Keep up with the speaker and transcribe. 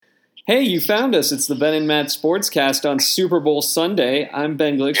Hey, you found us. It's the Ben and Matt Sportscast on Super Bowl Sunday. I'm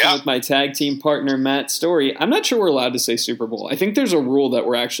Ben Glickson with my tag team partner, Matt Story. I'm not sure we're allowed to say Super Bowl. I think there's a rule that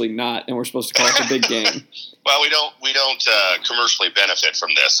we're actually not, and we're supposed to call it the big game. Well, we don't commercially benefit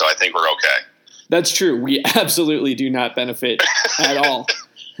from this, so I think we're okay. That's true. We absolutely do not benefit at all.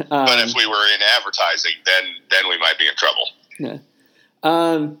 But if we were in advertising, then we might be in trouble.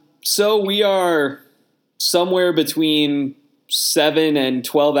 Yeah. So we are somewhere between 7 and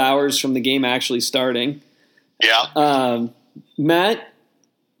 12 hours from the game actually starting. Yeah. Matt,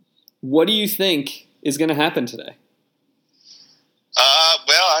 what do you think is going to happen today?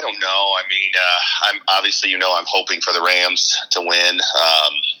 Well, I don't know. I mean, I'm obviously, I'm hoping for the Rams to win.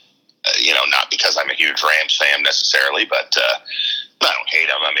 Not because I'm a huge Rams fan necessarily, but I don't hate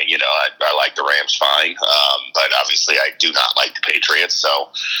them. I mean, I like the Rams fine, but obviously I do not like the Patriots. So,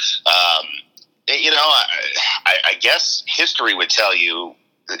 I guess history would tell you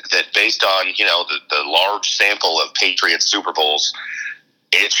that based on, the large sample of Patriots Super Bowls,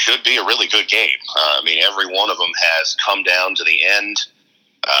 it should be a really good game. I mean, every one of them has come down to the end.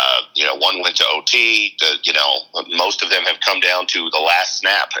 One went to OT. Most of them have come down to the last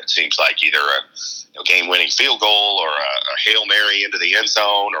snap. It seems like either a game-winning field goal or a Hail Mary into the end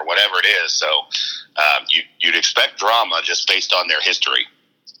zone or whatever it is. So you'd expect drama just based on their history.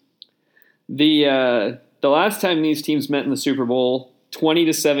 The last time these teams met in the Super Bowl,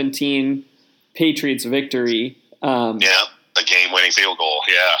 20-17 Patriots victory. The game-winning field goal.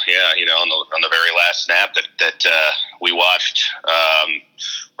 Yeah. On the very last snap that we watched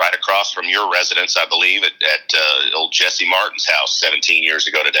right across from your residence, I believe, at old Jesse Martin's house 17 years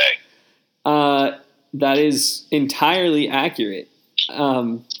ago today. That is entirely accurate.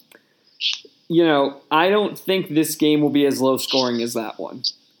 I don't think this game will be as low scoring as that one.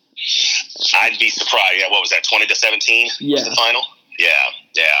 I'd be surprised. Yeah, what was that, 20-17 was the final? Yeah.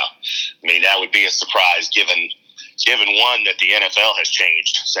 I mean, that would be a surprise given one, that the NFL has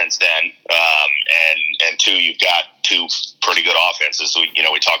changed since then, and two, you've got two pretty good offenses.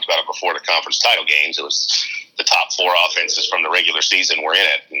 We talked about it before the conference title games. It was the top four offenses from the regular season were in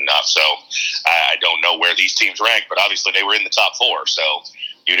it. So I don't know where these teams rank, but obviously they were in the top four. So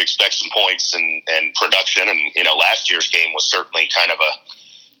you'd expect some points and production. And, last year's game was certainly kind of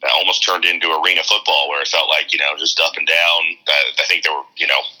almost turned into arena football where it felt like, just up and down. I think there were,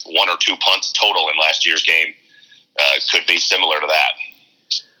 one or two punts total in last year's game. Could be similar to that.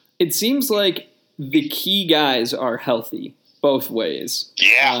 It seems like the key guys are healthy both ways.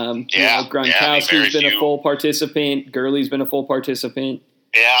 Yeah. Gronkowski's been a full participant. Gurley's been a full participant.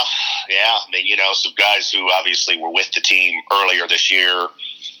 Yeah. I mean, some guys who obviously were with the team earlier this year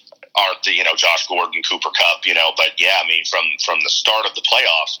aren't the, Josh Gordon, Cooper Kupp, but I mean, from the start of the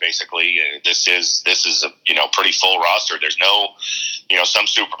playoffs, basically, this is a, pretty full roster. There's no, some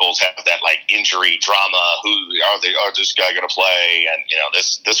Super Bowls have that like injury drama. Who are this guy going to play? And,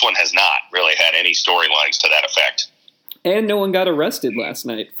 this one has not really had any storylines to that effect. And no one got arrested last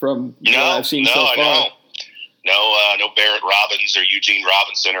night from what I've seen so far. No Barrett Robbins or Eugene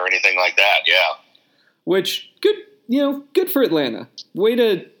Robinson or anything like that. Yeah. Which good for Atlanta. Way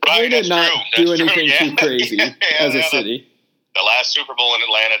to not do anything too crazy as a city. The last Super Bowl in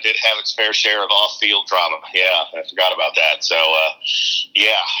Atlanta did have its fair share of off-field drama. Yeah, I forgot about that. So,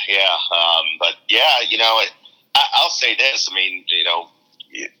 but I'll say this. I mean,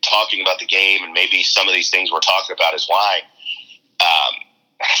 talking about the game and maybe some of these things we're talking about is why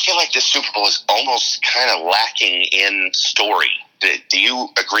I feel like this Super Bowl is almost kind of lacking in story. Do you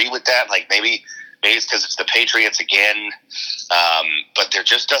agree with that? Like maybe it's because it's the Patriots again, but there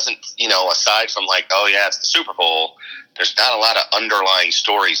just doesn't, aside from like, oh yeah, it's the Super Bowl, there's not a lot of underlying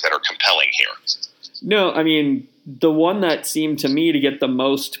stories that are compelling here. No, I mean, the one that seemed to me to get the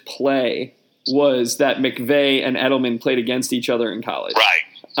most play was that McVay and Edelman played against each other in college.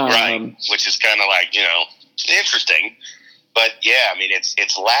 Right. Which is kind of like, interesting. But yeah, I mean,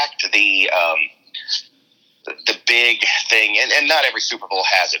 it's lacked the big thing, and not every Super Bowl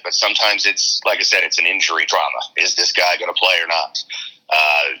has it, but sometimes it's, like I said, it's an injury drama. Is this guy going to play or not?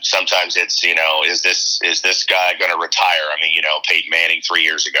 Sometimes it's, is this guy going to retire? I mean, Peyton Manning 3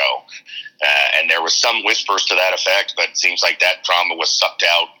 years ago, and there was some whispers to that effect, but it seems like that drama was sucked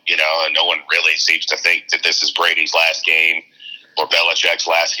out, and no one really seems to think that this is Brady's last game or Belichick's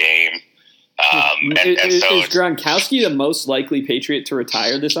last game. Is Gronkowski the most likely Patriot to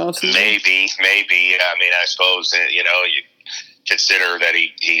retire this offseason? Maybe. I mean, I suppose, you consider that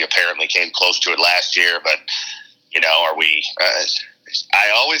he apparently came close to it last year, but, are we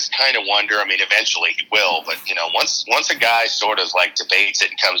I always kind of wonder, I mean, eventually he will, but, once a guy sort of like debates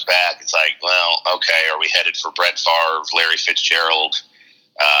it and comes back, it's like, well, okay, are we headed for Brett Favre, Larry Fitzgerald,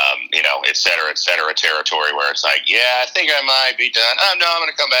 et cetera territory where it's like, yeah, I think I might be done. Oh, no, I'm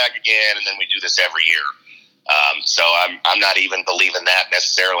going to come back again, and then we do this every year. So I'm not even believing that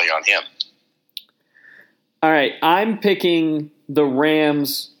necessarily on him. All right, I'm picking the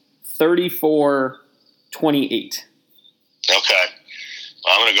Rams 34-28. Okay.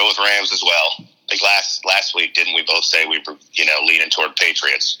 Well, I'm going to go with Rams as well. I think last week, didn't we both say we were, leaning toward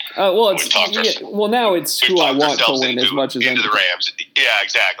Patriots? Well, now it's who I want to win as much as into the Rams. Yeah,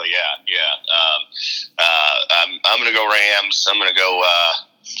 exactly. Yeah. I'm going to go Rams. I'm going to go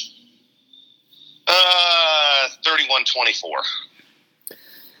 31-24.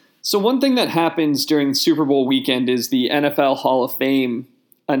 So one thing that happens during Super Bowl weekend is the NFL Hall of Fame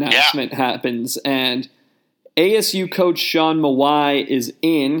announcement happens, and ASU coach Sean Mawai is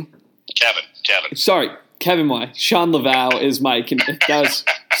in. Kevin. Sorry, Kevin Mawai. Sean Laval is my.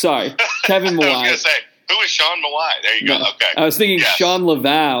 Sorry, Kevin Mawai. I was going to say, who is Sean Mawai? There you go. No, okay. I was thinking Sean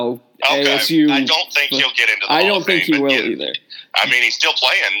Laval. Okay. ASU. I don't think he'll get into the Hall of Fame. I don't think he will either. I mean, he's still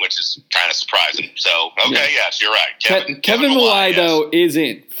playing, which is kind of surprising. So, yes, you're right. Kevin Mawai, though, is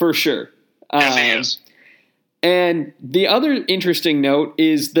in, for sure. Yes, he is. And the other interesting note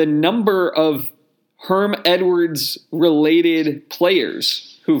is the number of Herm Edwards-related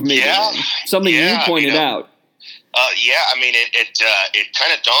players who've made it. Something you pointed out. It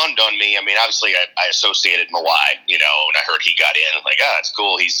kind of dawned on me. I mean, obviously, I associated Mawai, and I heard he got in. I'm like, it's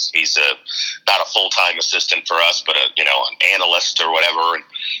cool. He's not a full-time assistant for us, but an analyst or whatever. And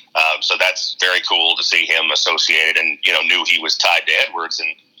so that's very cool to see him associated, and knew he was tied to Edwards. And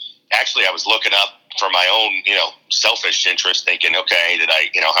actually, I was looking up for my own, selfish interest, thinking, okay,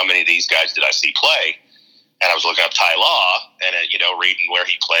 how many of these guys did I see play? And I was looking up Ty Law and, reading where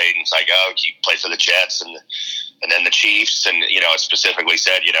he played. And it's like, he played for the Jets and then the Chiefs. And, it specifically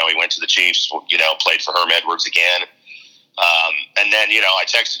said, he went to the Chiefs, played for Herm Edwards again. And then, I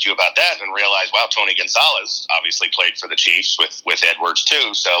texted you about that and realized, wow, Tony Gonzalez obviously played for the Chiefs with Edwards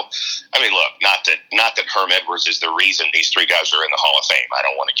too. So, I mean, look, not that Herm Edwards is the reason these three guys are in the Hall of Fame. I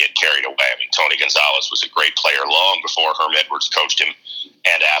don't want to get carried away. I mean, Tony Gonzalez was a great player long before Herm Edwards coached him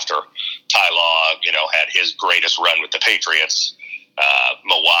and after. Ty Law, had his greatest run with the Patriots.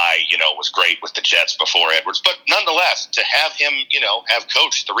 Mawai, was great with the Jets before Edwards. But nonetheless, to have him, have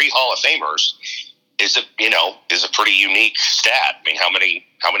coached three Hall of Famers is a pretty unique stat. I mean, how many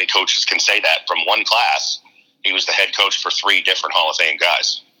coaches can say that from one class? He was the head coach for three different Hall of Fame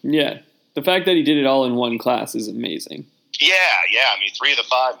guys. Yeah. The fact that he did it all in one class is amazing. Yeah. I mean, 3 of the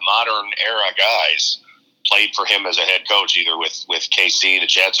 5 modern era guys played for him as a head coach, either with KC, the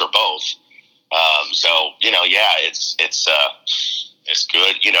Jets, or both. It's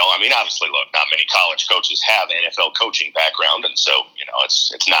good. I mean, obviously, look, not many college coaches have NFL coaching background, and so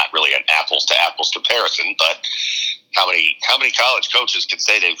it's not really an apples to apples comparison. But how many college coaches could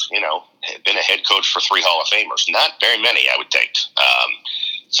say they've been a head coach for 3 Hall of Famers? Not very many, I would think.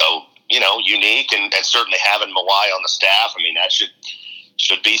 Unique, and certainly having Mawai on the staff. I mean, that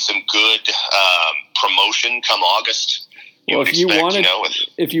should be some good promotion come August. Well, if you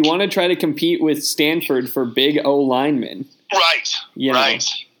want to try to compete with Stanford for big O linemen, right.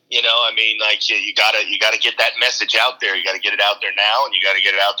 I mean, like you gotta get that message out there. You got to get it out there now, and you got to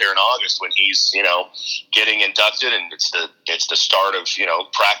get it out there in August when he's getting inducted, and it's the start of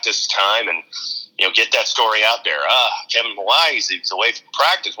practice time, and get that story out there. Kevin Mawai, he's away from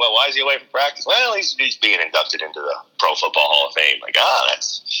practice. Well, why is he away from practice? Well, he's being inducted into the Pro Football Hall of Fame. Like,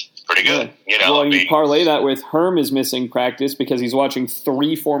 that's pretty good. Well, you parlay that with Herm is missing practice because he's watching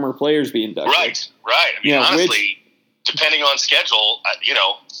 3 former players be inducted. Right. I mean, honestly, depending on schedule,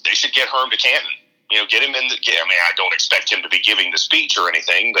 they should get Herm to Canton. Get him in. I mean, I don't expect him to be giving the speech or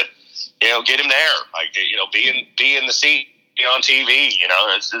anything, but get him there. Like, be in the seat. On TV,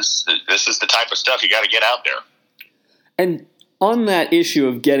 this is the type of stuff you got to get out there. And on that issue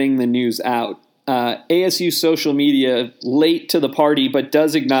of getting the news out, ASU social media late to the party, but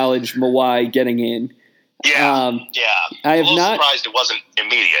does acknowledge Mawai getting in. Yeah. I have not surprised it wasn't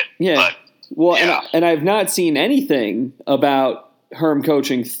immediate. Yeah. And I've not seen anything about Herm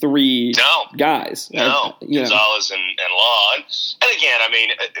coaching 3 guys. Gonzalez and Law. And again, I mean,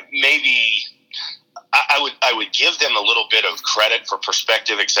 maybe. I would give them a little bit of credit for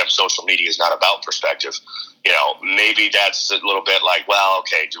perspective, except social media is not about perspective. Maybe that's a little bit like, well,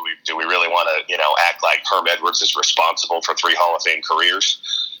 okay, do we really want to, act like Herm Edwards is responsible for 3 Hall of Fame careers?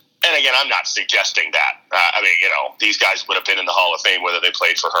 And again, I'm not suggesting that. I mean, these guys would have been in the Hall of Fame whether they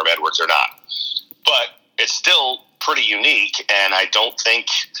played for Herm Edwards or not. But it's still pretty unique, and I don't think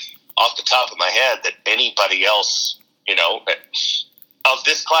off the top of my head that anybody else, of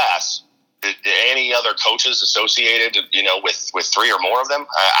this class any other coaches associated, with three or more of them?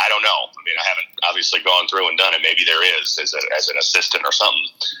 I don't know. I mean, I haven't obviously gone through and done it. Maybe there is as an assistant or something.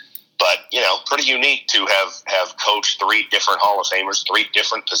 But, pretty unique to have coached three different Hall of Famers, three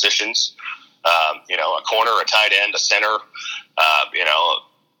different positions. A corner, a tight end, a center.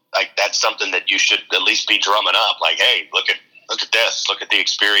 Like that's something that you should at least be drumming up. Like, hey, look at this. Look at the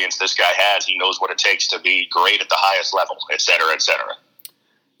experience this guy has. He knows what it takes to be great at the highest level, et cetera, et cetera.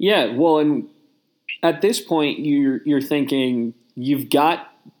 Yeah, well, and at this point, you're thinking you've got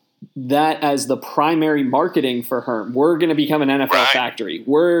that as the primary marketing for Herm. We're going to become an NFL factory.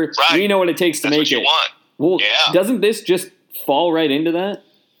 We know what it takes to That's make what you it. Want. Well, doesn't this just fall right into that?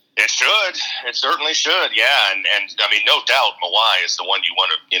 It should. It certainly should. Yeah, and I mean, no doubt, Mawai is the one you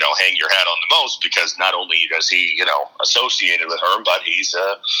want to hang your hat on the most because not only does he associated with Herm, but he's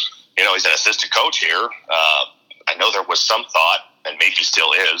he's an assistant coach here. I know there was some thought, and maybe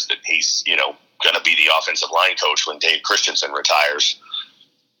still is, that he's going to be the offensive line coach when Dave Christensen retires,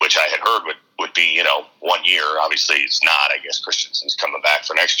 which I had heard would be 1 year. Obviously, it's not. I guess Christensen's coming back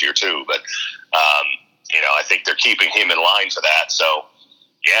for next year too, but I think they're keeping him in line for that. So.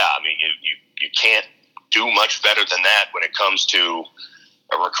 Yeah, I mean, you can't do much better than that when it comes to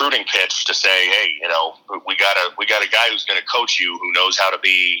a recruiting pitch to say, hey, we got a guy who's going to coach you who knows how to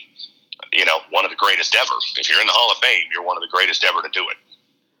be, one of the greatest ever. If you're in the Hall of Fame, you're one of the greatest ever to do it.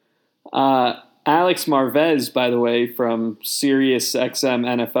 Alex Marvez, by the way, from Sirius XM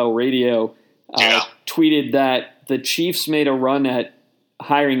NFL Radio, tweeted that the Chiefs made a run at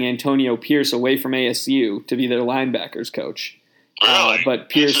hiring Antonio Pierce away from ASU to be their linebackers coach. Really? But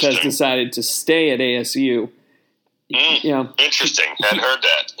Pierce has decided to stay at ASU. Interesting. Hadn't heard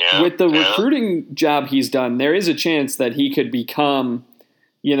that. Yeah. With the recruiting job he's done, there is a chance that he could become,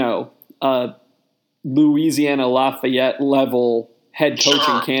 a Louisiana Lafayette level head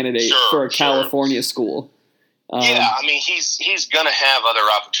coaching candidate for a California school. I mean, he's going to have other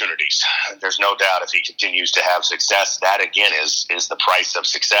opportunities. There's no doubt if he continues to have success. That again is the price of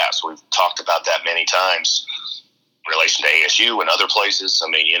success. We've talked about that many times. In relation to ASU and other places, I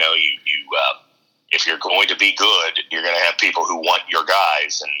mean, you if you're going to be good, you're going to have people who want your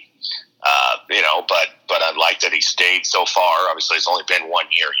guys, and but I like that he stayed so far. Obviously, it's only been 1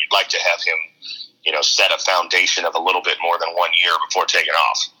 year. You'd like to have him, set a foundation of a little bit more than 1 year before taking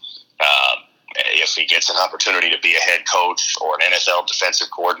off. If he gets an opportunity to be a head coach or an NFL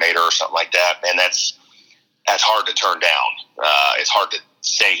defensive coordinator or something like that, and that's hard to turn down. It's hard to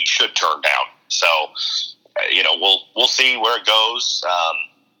say he should turn down. So. We'll see where it goes.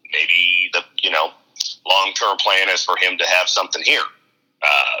 Maybe the long-term plan is for him to have something here.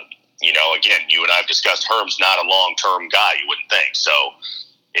 Again, you and I have discussed Herm's not a long-term guy. You wouldn't think so.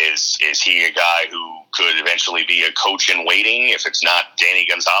 Is he a guy who could eventually be a coach in waiting if it's not Danny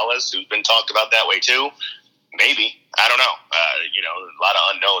Gonzalez, who's been talked about that way too? Maybe. I don't know. A lot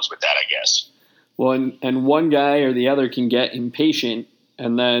of unknowns with that, I guess. Well, and one guy or the other can get impatient,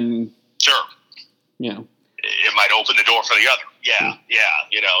 and then sure. It might open the door for the other. Yeah.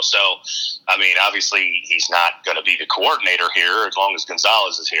 So, I mean, obviously he's not going to be the coordinator here as long as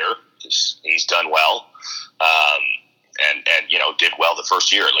Gonzalez is here. He's done well. And did well the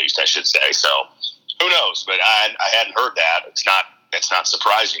first year at least, I should say. So, who knows? But I hadn't heard that. It's not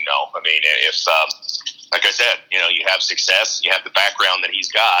surprising, though. I mean, if, like I said, you have success, you have the background that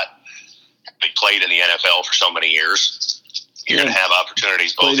he's got. He played in the NFL for so many years. You're going to have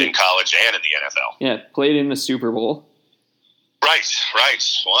opportunities both in college and in the NFL. Yeah, played in the Super Bowl. Right.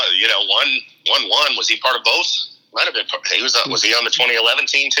 Well, one. Was he part of both? Might have been. Was he on the 2011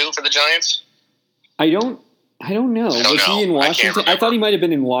 team too for the Giants? I don't know. Was he in Washington? I thought he might have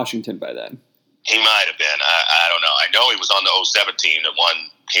been in Washington by then. He might have been. I don't know. I know he was on the 2007 team that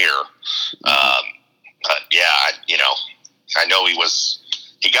won here. But yeah, I know he was.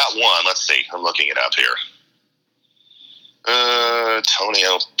 He got one. Let's see. I'm looking it up here.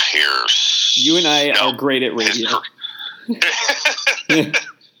 Antonio Pierce. You and I are great at radio.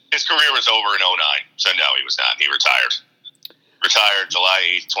 His career was over in 2009, so no, he was not. He retired. Retired July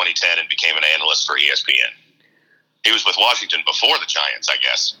 8th, 2010, and became an analyst for ESPN. He was with Washington before the Giants, I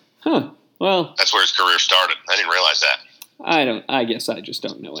guess. Huh. Well, that's where his career started. I didn't realize that. I guess I just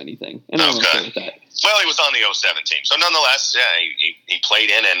don't know anything, and I'm okay with that. Well, he was on the 2007 team, so nonetheless, yeah, he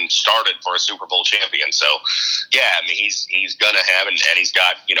played in and started for a Super Bowl champion. So, yeah, I mean, he's gonna have, and he's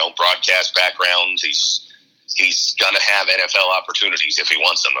got broadcast backgrounds. He's gonna have NFL opportunities if he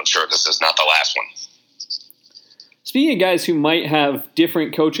wants them. I'm sure this is not the last one. Speaking of guys who might have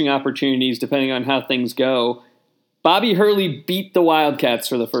different coaching opportunities depending on how things go, Bobby Hurley beat the Wildcats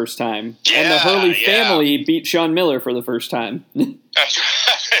for the first time. Yeah, and the Hurley family beat Sean Miller for the first time.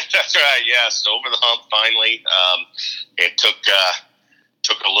 That's That's right. Yes, over the hump finally. It took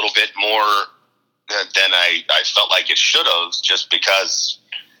a little bit more than I felt like it should have, just because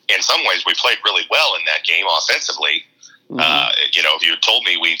in some ways we played really well in that game offensively. If you told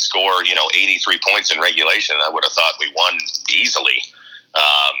me we'd score 83 points in regulation, I would have thought we won easily.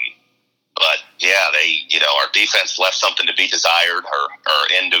 But yeah, our defense left something to be desired. Our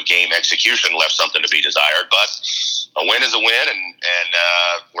end of game execution left something to be desired. But a win is a win, and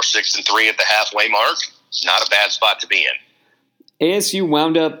we're 6-3 at the halfway mark. Not a bad spot to be in. ASU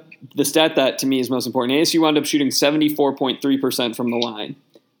wound up, the stat that to me is most important, ASU wound up shooting 74.3% from the line.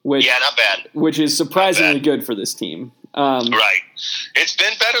 Which, not bad. Which is surprisingly good for this team. Right. It's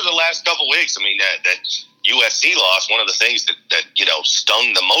been better the last couple of weeks. I mean, that USC loss, one of the things that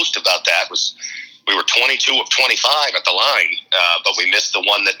stung the most about that was we were 22 of 25 at the line, but we missed the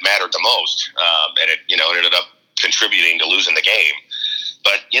one that mattered the most. And it ended up contributing to losing the game.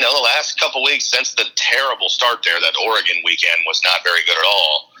 But, the last couple of weeks since the terrible start there, that Oregon weekend was not very good at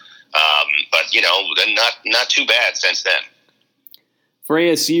all. But, then not too bad since then. For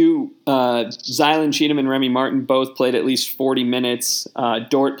ASU, Zylan Cheatham and Remy Martin both played at least 40 minutes.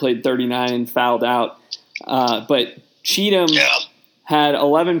 Dort played 39 and fouled out. But Cheatham had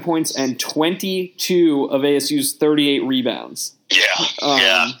 11 points and 22 of ASU's 38 rebounds.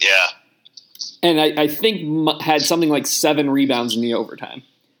 Yeah. And I think had something like 7 rebounds in the overtime.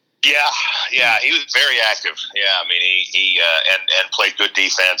 Yeah, he was very active. Yeah, I mean, he and played good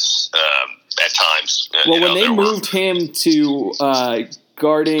defense at times. Well, when they moved him to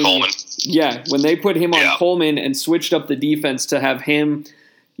guarding Coleman, when they put him on Coleman and switched up the defense to have him,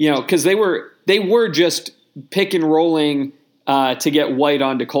 because they were just pick and rolling to get White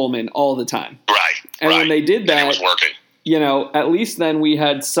onto Coleman all the time. Right. And when they did that, it was working. At least then we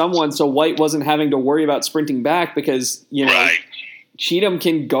had someone so White wasn't having to worry about sprinting back because, Cheatham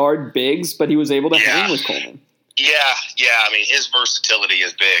can guard bigs, but he was able to hang with Coleman. Yeah. I mean, his versatility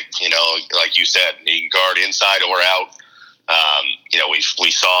is big. Like you said, he can guard inside or out. We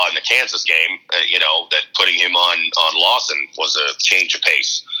saw in the Kansas game, that putting him on Lawson was a change of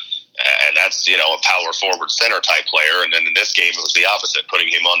pace. And that's, a power forward center type player. And then in this game, it was the opposite, putting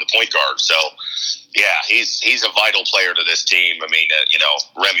him on the point guard. So, yeah, he's a vital player to this team. I mean,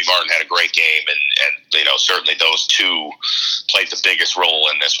 Remy Martin had a great game, and certainly those two played the biggest role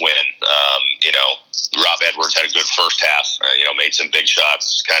in this win. Rob Edwards had a good first half, made some big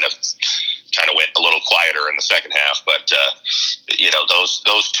shots, kind of went a little quieter in the second half. But,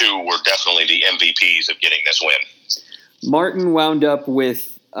 those two were definitely the MVPs of getting this win. Martin wound up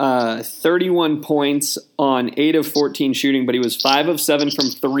with 31 points on 8 of 14 shooting, but he was 5 of 7 from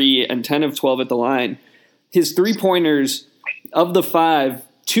 3 and 10 of 12 at the line. His 3-pointers, of the 5,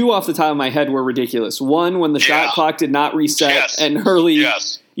 2 off the top of my head were ridiculous. One, when the shot clock did not reset, and Hurley,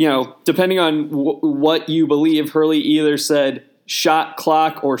 depending on what you believe, Hurley either said shot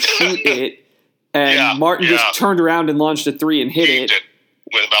clock or shoot it, and Martin just turned around and launched a 3 and hit it.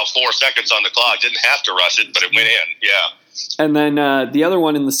 With about 4 seconds on the clock. Didn't have to rush it, but it went in, And then the other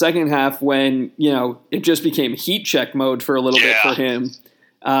one in the second half when, it just became heat check mode for a little bit for him.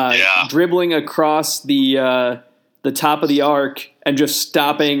 Dribbling across the top of the arc and just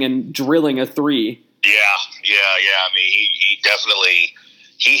stopping and drilling a 3. Yeah. I mean, he definitely –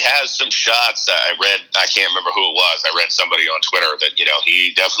 he has some shots. I can't remember who it was. I read somebody on Twitter that,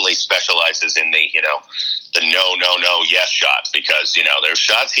 he definitely specializes in the, the no, yes shots, because, there's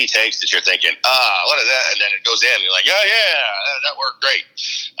shots he takes that you're thinking, what is that? And then it goes in, and you're like, that worked great.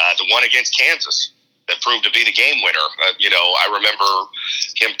 The one against Kansas that proved to be the game winner. I remember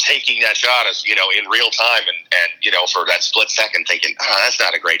him taking that shot as, in real time and for that split second thinking, that's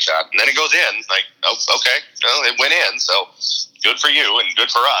not a great shot. And then it goes in, like, oh, okay, well, it went in, so good for you and good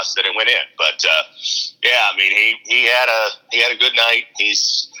for us that it went in. But I mean, he had a good night.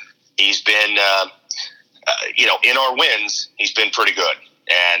 He's been in our wins, he's been pretty good,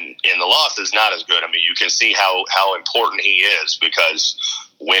 and in the losses, not as good. I mean, you can see how important he is, because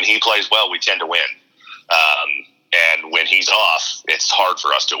when he plays well, we tend to win, and when he's off, it's hard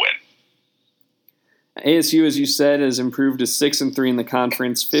for us to win. ASU, as you said, has improved to 6-3 in the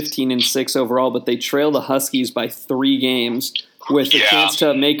conference, 15-6 overall, but they trail the Huskies by 3 games. With a chance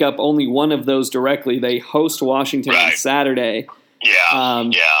to make up only one of those directly. They host Washington on Saturday. I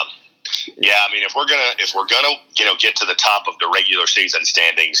mean, if we're gonna get to the top of the regular season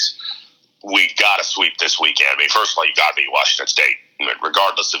standings, we gotta sweep this weekend. I mean, first of all, you gotta beat Washington State,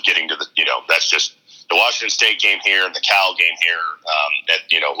 regardless of getting to the. That's just the Washington State game here and the Cal game here.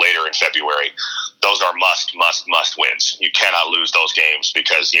 Later in February, those are must wins. You cannot lose those games,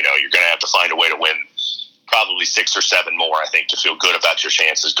 because you're gonna have to find a way to win probably 6 or 7 more, I think, to feel good about your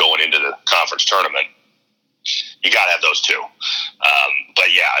chances going into the conference tournament. You got to have those two.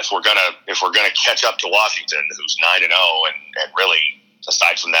 But yeah, if we're gonna catch up to Washington, who's 9-0, and really,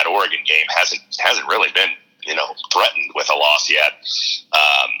 aside from that Oregon game, hasn't really been threatened with a loss yet.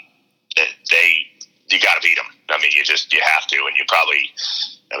 You got to beat them. I mean, you have to, and you probably.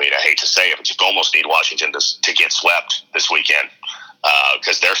 I mean, I hate to say it, but you almost need Washington to get swept this weekend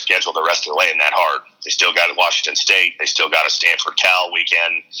because their schedule the rest of the way isn't that hard. They still got Washington State. They still got a Stanford-Cal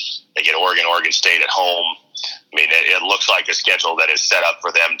weekend. They get Oregon State at home. I mean, it looks like a schedule that is set up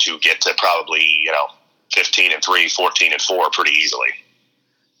for them to get to probably 15-3, 14-4 pretty easily.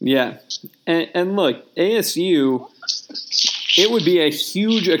 Yeah, and look, ASU, it would be a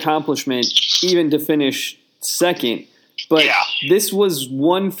huge accomplishment even to finish second. But this was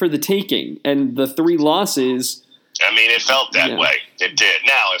one for the taking, and the 3 losses. I mean, it felt that way. It did.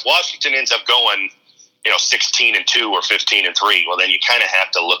 Now, if Washington ends up going, 16-2 or 15-3, well, then you kind of have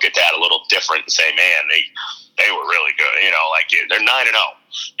to look at that a little different and say, man, they were really good. They're 9-0.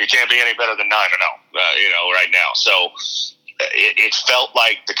 You can't be any better than 9-0. Right now. So it felt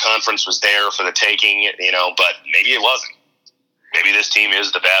like the conference was there for the taking. But maybe it wasn't. Maybe this team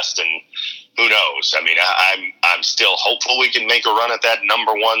is the best, and who knows? I mean, I'm still hopeful we can make a run at that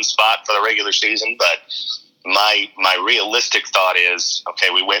number 1 spot for the regular season, but my realistic thought is, okay,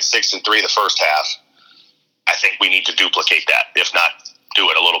 we went 6-3 the first half. I think we need to duplicate that, if not do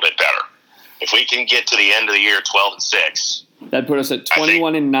it a little bit better. If we can get to the end of the year 12-6, that'd put us at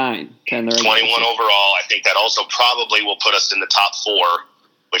 21-9. 21 overall. I think that also probably will put us in the top 4,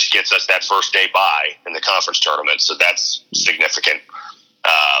 which gets us that first day bye in the conference tournament. So that's significant.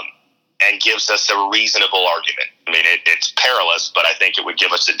 And gives us a reasonable argument. I mean, it's perilous, but I think it would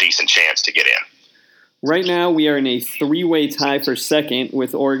give us a decent chance to get in. Right now, we are in a 3-way tie for second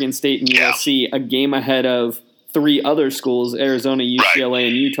with Oregon State and USC, a game ahead of 3 other schools, Arizona, UCLA,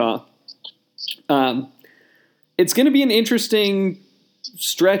 and Utah. It's going to be an interesting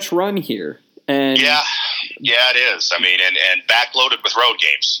stretch run here. And yeah, it is. I mean, and backloaded with road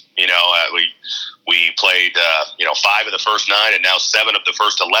games. We played 5 of the first 9 and now 7 of the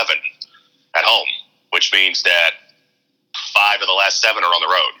first 11 at home, which means that 5 of the last 7 are on the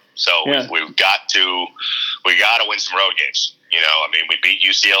road. So we've got to win some road games. I mean, we beat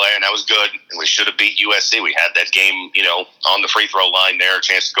UCLA and that was good, and we should have beat USC. We had that game, on the free throw line there, a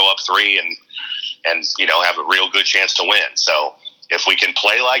chance to go up 3 and have a real good chance to win. So if we can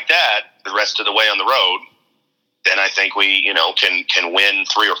play like that the rest of the way on the road, then I think we, can win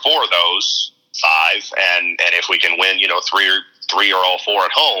 3 or 4 of those 5, and if we can win, 3 or all 4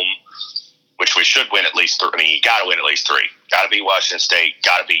 at home, which we should win at least 3. I mean, you got to win at least 3. Got to beat Washington State,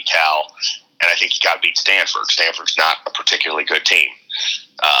 got to beat Cal, and I think you got to beat Stanford. Stanford's not a particularly good team.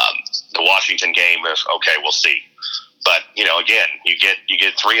 The Washington game, we'll see. But again, you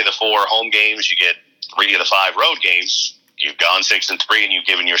get 3 of the 4 home games, you get 3 of the 5 road games. You've gone 6-3, and you've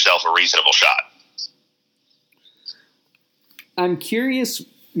given yourself a reasonable shot. I'm curious.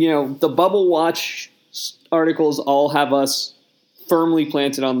 The Bubble Watch articles all have us firmly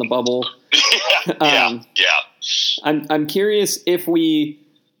planted on the bubble. Yeah. I'm curious if we,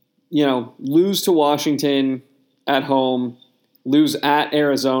 lose to Washington at home, lose at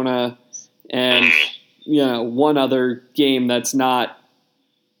Arizona, and one other game that's not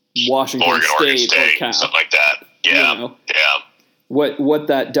Washington Oregon State or Cal, something like that. Yeah, What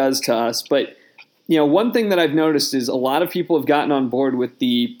that does to us, but. One thing that I've noticed is a lot of people have gotten on board with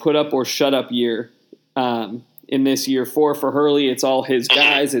the put up or shut up year in this year 4 for Hurley. It's all his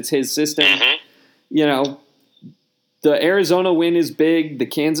guys. It's his system. The Arizona win is big. The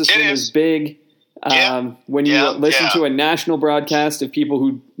Kansas win is big. When you listen to a national broadcast of people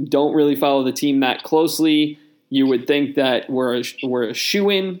who don't really follow the team that closely, you would think that we're a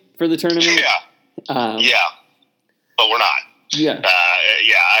shoo-in for the tournament. But we're not.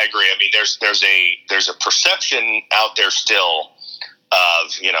 I agree. I mean, there's a perception out there still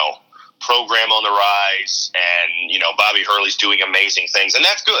of program on the rise, and Bobby Hurley's doing amazing things, and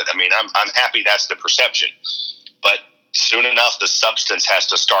that's good. I mean, I'm happy that's the perception, but soon enough the substance has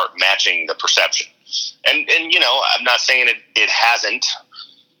to start matching the perception, and I'm not saying it hasn't,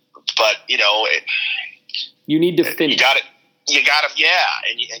 but you need to finish. You got to,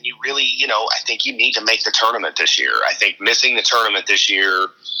 and you really, I think you need to make the tournament this year. I think missing the tournament this year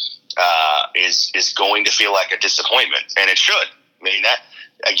is going to feel like a disappointment, and it should. I mean, that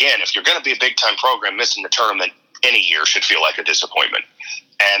again, if you're going to be a big-time program, missing the tournament any year should feel like a disappointment,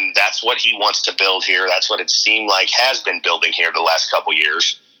 and that's what he wants to build here. That's what it seemed like has been building here the last couple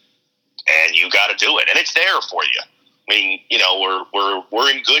years, and you got to do it, and it's there for you. I mean, we're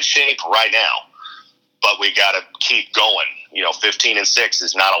in good shape right now. but we got to keep going. 15-6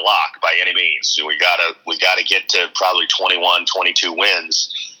 is not a lock by any means. So we got to get to probably 21, 22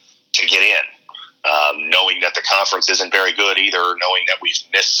 wins to get in. Knowing that the conference isn't very good either, knowing that we've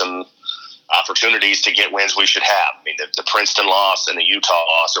missed some opportunities to get wins we should have. I mean, the Princeton loss and the Utah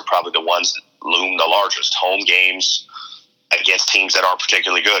loss are probably the ones that loom the largest. Home games against teams that aren't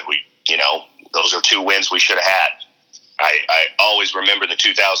particularly good. Those are 2 wins we should have had. I always remember the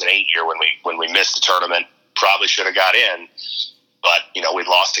 2008 year when we missed the tournament. Probably should have got in, but we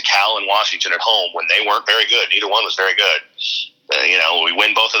lost to Cal and Washington at home when they weren't very good. Neither one was very good. We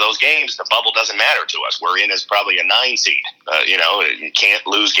win both of those games. The bubble doesn't matter to us. We're in as probably a 9 seed. You can't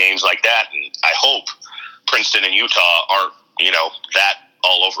lose games like that. And I hope Princeton and Utah aren't that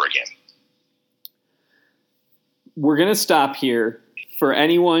all over again. We're going to stop here. For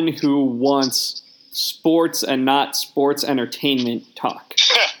anyone who wants sports and not sports entertainment talk,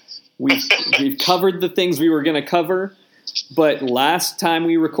 we've covered the things we were going to cover, but last time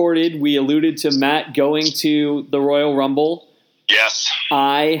we recorded, we alluded to Matt going to the Royal Rumble. Yes.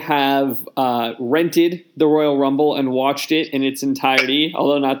 I have rented the Royal Rumble and watched it in its entirety,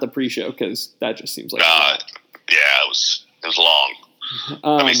 although not the pre-show because that just seems like it was long.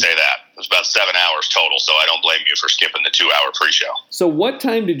 Let me say that. It was about 7 hours total, so I don't blame you for skipping the 2-hour pre-show. So what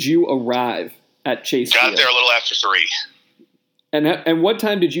time did you arrive at Chase Field? Got there a little after 3. And what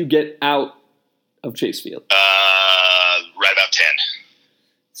time did you get out of Chase Field? Right about 10.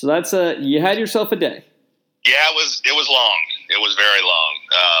 So that's you had yourself a day. Yeah, it was long. It was very long.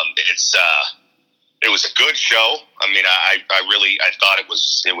 It was a good show. I mean, I thought it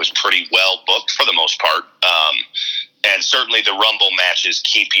was pretty well booked for the most part. And certainly the Rumble matches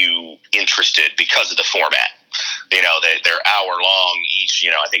keep you interested because of the format. They're hour long each.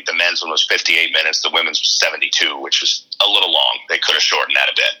 I think the men's one was 58 minutes. The women's was 72, which was a little long. They could have shortened that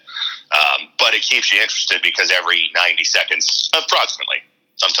a bit. But it keeps you interested because every 90 seconds, approximately,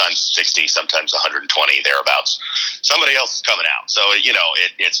 sometimes 60, sometimes 120, thereabouts, somebody else is coming out. So,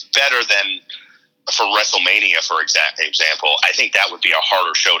 it's better than for WrestleMania, for example. I think that would be a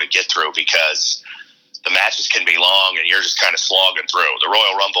harder show to get through because the matches can be long and you're just kind of slogging through. The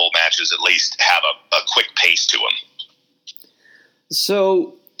Royal Rumble matches at least have a quick pace to them.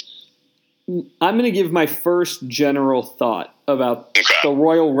 So I'm going to give my first general thought about the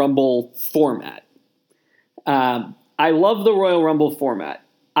Royal Rumble format. I love the Royal Rumble format.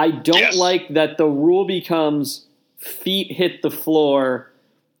 I don't like that the rule becomes feet hit the floor.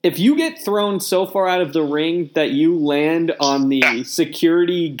 If you get thrown so far out of the ring that you land on the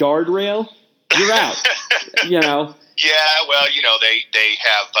security guardrail, you're out. Yeah, well, they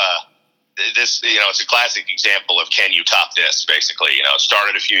have this. It's a classic example of can you top this? Basically, it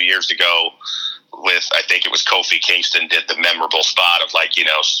started a few years ago with, I think it was Kofi Kingston did the memorable spot of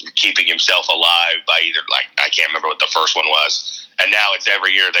keeping himself alive by either I can't remember what the first one was, and now it's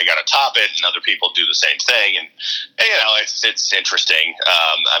every year they got to top it, and other people do the same thing, and it's interesting.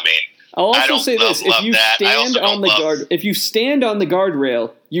 I'll also say this: if you stand on the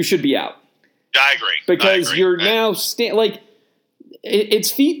guardrail, you should be out. I agree. Because you're now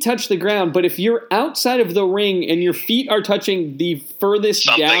its feet touch the ground, but if you're outside of the ring and your feet are touching the furthest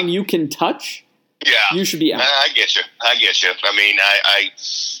down you can touch, you should be out. I get you. I mean,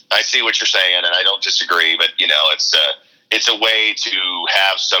 I see what you're saying, and I don't disagree. But it's a way to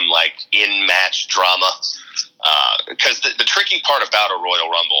have some in-match drama. Because the tricky part about a Royal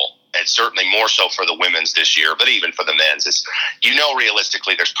Rumble, and certainly more so for the women's this year, but even for the men's, is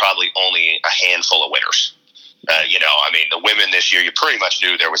realistically there's probably only a handful of winners. The women this year, you pretty much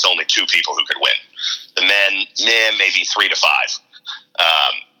knew there was only 2 people who could win. The men, maybe 3 to 5.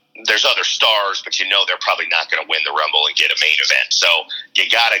 There's other stars, but they're probably not going to win the Rumble and get a main event. So you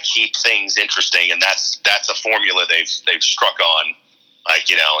got to keep things interesting, and that's a formula they've struck on.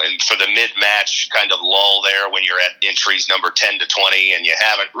 And for the mid-match kind of lull there when you're at entries number 10 to 20 and you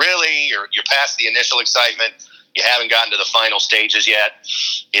haven't really, or you're past the initial excitement, you haven't gotten to the final stages yet,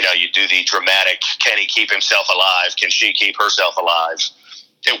 you do the dramatic, can he keep himself alive? Can she keep herself alive?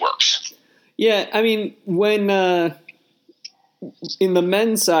 It works. Yeah, I mean, when in the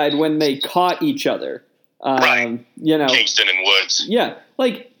men's side, when they caught each other, right. Kingston and Woods. Yeah,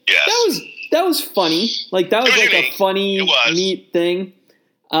 that was funny. That was a funny, neat thing.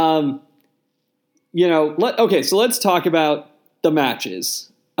 So let's talk about the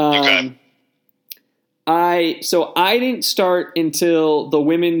matches. Okay. I didn't start until the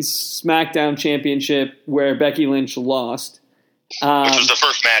Women's SmackDown Championship where Becky Lynch lost. Which was the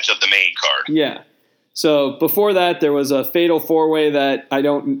first match of the main card. Yeah. So before that, there was a fatal 4-way that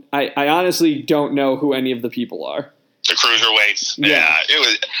I honestly don't know who any of the people are. The cruiserweights, yeah,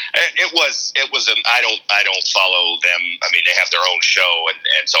 it was. I don't follow them. I mean, they have their own show,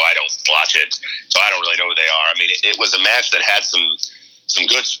 and so I don't watch it. So I don't really know who they are. I mean, it was a match that had some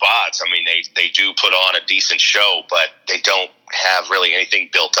good spots. I mean, they do put on a decent show, but they don't have really anything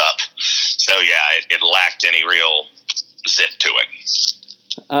built up. So yeah, it lacked any real zip to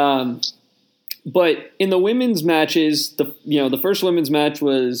it. But in the women's matches, the first women's match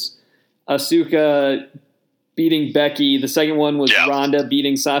was Asuka beating Becky. The second one was Ronda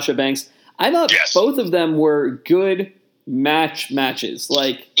beating Sasha Banks. I thought both of them were good matches.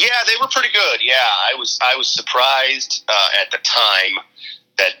 Like, yeah, they were pretty good. Yeah, I was surprised at the time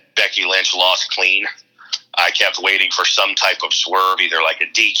that Becky Lynch lost clean. I kept waiting for some type of swerve, either like a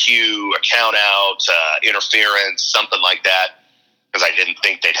DQ, a count out, interference, something like that, because I didn't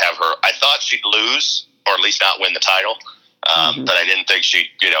think they'd have her. I thought she'd lose, or at least not win the title, but I didn't think she'd,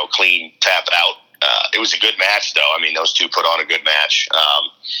 clean tap out. It was a good match, though. I mean, those two put on a good match.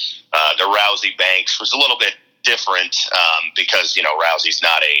 The Rousey Banks was a little bit different because, Rousey's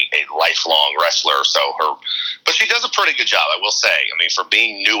not a lifelong wrestler, but she does a pretty good job, I will say. I mean, for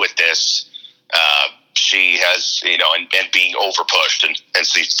being new at this, she has, and being overpushed, and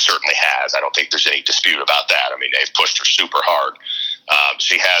she certainly has. I don't think there's any dispute about that. I mean, they've pushed her super hard.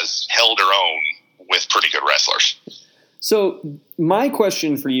 She has held her own with pretty good wrestlers. So my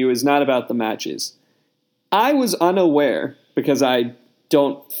question for you is not about the matches. I was unaware, because I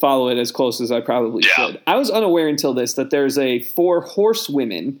don't follow it as close as I probably should. I was unaware until this that there's a 4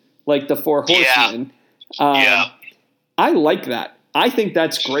 horsewomen, like the 4 horsemen. I like that. I think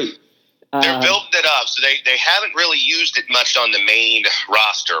that's great. They're building it up, so they haven't really used it much on the main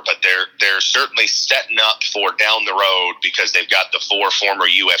roster, but they're certainly setting up for down the road, because they've got the 4 former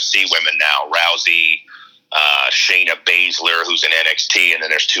UFC women now: Rousey, Shayna Baszler, who's in NXT, and then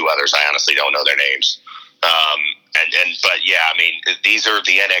there's 2 others. I honestly don't know their names. But yeah, I mean, these are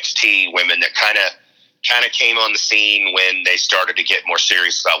the NXT women that kind of came on the scene when they started to get more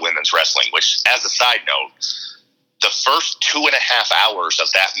serious about women's wrestling. Which, as a side note, the first 2.5 hours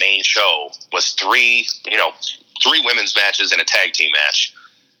of that main show was 3 women's matches and a tag team match.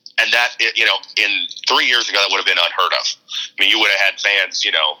 And that, in 3 years ago, that would have been unheard of. I mean, you would have had fans,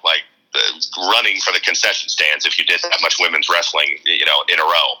 running for the concession stands if you did that much women's wrestling, in a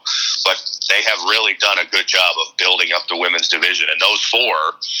row. But they have really done a good job of building up the women's division. And those 4,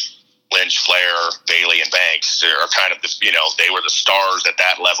 Lynch, Flair, Bayley, and Banks, are kind of they were the stars at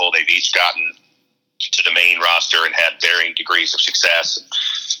that level. They've each gotten to the main roster and had varying degrees of success.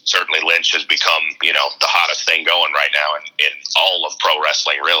 Certainly Lynch has become, the hottest thing going right now in all of pro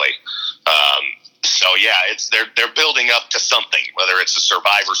wrestling, really. So yeah, they're building up to something, whether it's a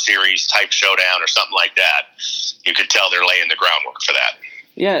Survivor Series type showdown or something like that. You could tell they're laying the groundwork for that.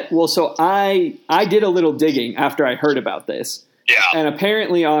 Yeah, well, so I did a little digging after I heard about this. Yeah. And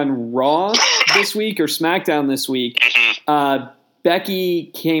apparently on Raw this week or SmackDown this week,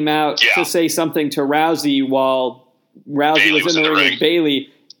 Becky came out to say something to Rousey while Rousey was in the ring with Bayley,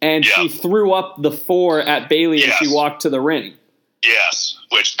 and she threw up the 4 at Bayley as she walked to the ring. Yes,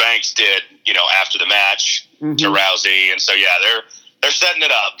 which Banks did, after the match to Rousey, and so they're setting it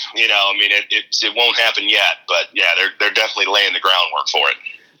up. I mean, it won't happen yet, but they're definitely laying the groundwork for it.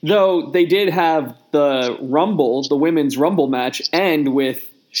 Though they did have the women's Rumble match, end with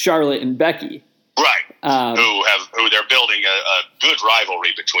Charlotte and Becky. Right. Who they're building a good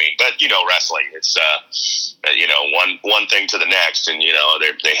rivalry between. But, wrestling, it's, one thing to the next. And,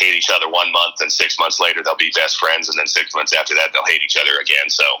 they hate each other 1 month, and 6 months later they'll be best friends. And then 6 months after that, they'll hate each other again.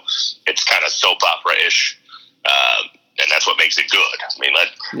 So it's kind of soap opera-ish. And that's what makes it good. I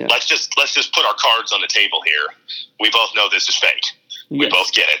mean, let's just put our cards on the table here. We both know this is fake. We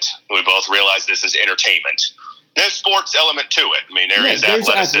both get it. We both realize this is entertainment. There's sports element to it. I mean, there's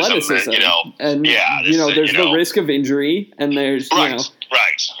athleticism. And there's the risk of injury, and there's right.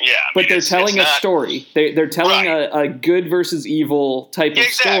 Yeah, but they're telling a story. They're telling a good versus evil type of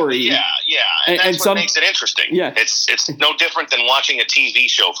story. Yeah. And that's what makes it interesting. Yeah, it's no different than watching a TV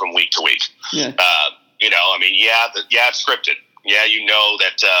show from week to week. Yeah. I mean, it's scripted. Yeah,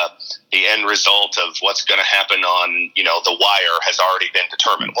 that the end result of what's going to happen on, The Wire has already been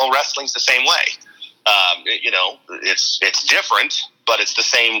determined. Well, wrestling's the same way. It's different, but it's the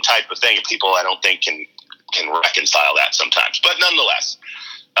same type of thing. People, I don't think, can reconcile that sometimes. But nonetheless,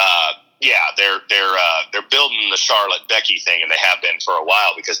 they're building the Charlotte Becky thing, and they have been for a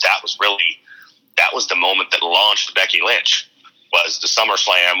while, because that was the moment that launched Becky Lynch. Was the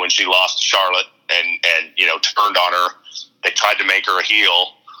SummerSlam when she lost to Charlotte and turned on her. They tried to make her a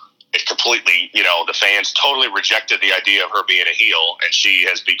heel. It completely, the fans totally rejected the idea of her being a heel, and she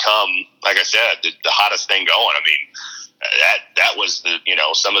has become, like I said, the hottest thing going. I mean, that was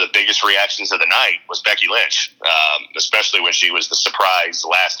some of the biggest reactions of the night was Becky Lynch, especially when she was the surprise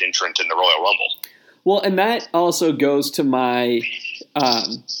last entrant in the Royal Rumble. Well, and that also goes to my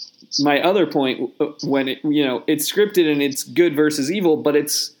my other point when it's scripted and it's good versus evil, but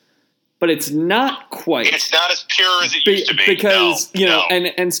it's not quite. It's not as pure as it used to be because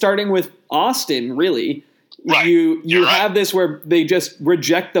and starting with Austin, really. Right. You have this where they just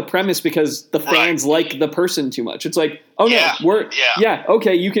reject the premise because the fans like the person too much. It's like, oh no,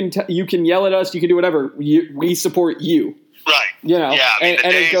 okay, you can yell at us, you can do whatever. We support you. Right. Yeah. I mean, the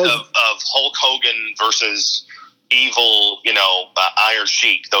days of Hulk Hogan versus evil, Iron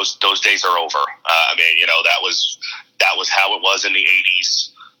Sheik. Those days are over. That was how it was in the 80s.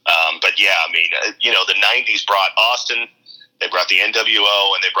 But yeah, I mean, the 90s brought Austin, they brought the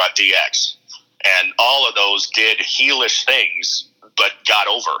NWO, and they brought DX. And all of those did heelish things, but got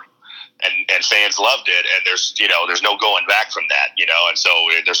over, and fans loved it. And there's no going back from that, And so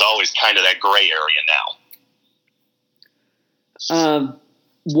there's always kind of that gray area now.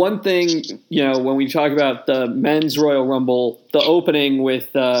 One thing, when we talk about the men's Royal Rumble, the opening with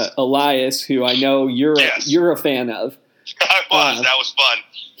Elias, who I know you're a fan of. I was. That was fun.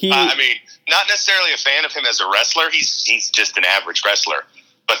 Not necessarily a fan of him as a wrestler. He's just an average wrestler.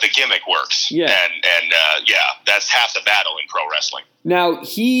 But the gimmick works. Yeah. And that's half the battle in pro wrestling. Now,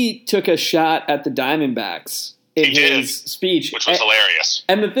 he took a shot at the Diamondbacks in his speech. Which was hilarious.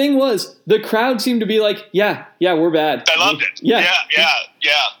 And the thing was, the crowd seemed to be like, yeah, we're bad. I loved it. Yeah.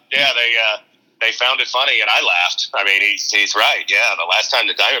 They found it funny, and I laughed. I mean, he's right. Yeah, the last time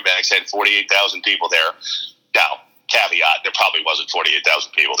the Diamondbacks had 48,000 people there. Now, caveat, there probably wasn't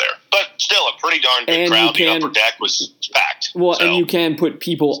 48,000 people there. But still, a pretty darn good crowd. The upper deck was packed. Well, and you can put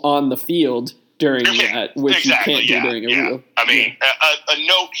people on the field during that, which you can't do during a real. I mean, a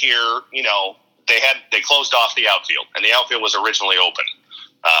note here, they closed off the outfield, and the outfield was originally open.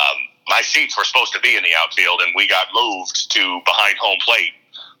 My seats were supposed to be in the outfield, and we got moved to behind home plate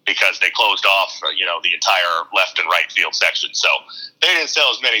because they closed off, the entire left and right field section. So they didn't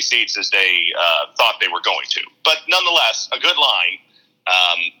sell as many seats as they thought they were going to. But nonetheless, a good line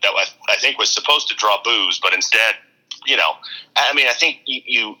that I think was supposed to draw boos, but instead, I think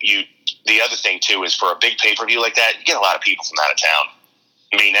you the other thing too is for a big pay-per-view like that, you get a lot of people from out of town.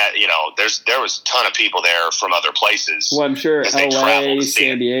 I mean, there was a ton of people there from other places. Well, I'm sure LA,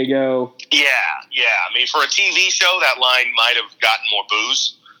 San Diego. Yeah. I mean, for a TV show, that line might have gotten more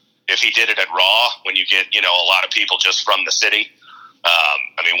boos if he did it at Raw, when you get, a lot of people just from the city.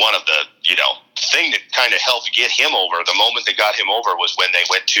 One of the, thing that kind of helped get him over, the moment that got him over was when they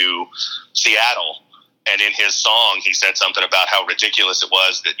went to Seattle. And in his song, he said something about how ridiculous it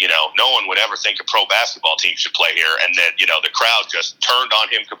was that, no one would ever think a pro basketball team should play here. And that, the crowd just turned on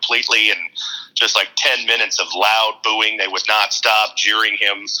him completely, and just like 10 minutes of loud booing. They would not stop jeering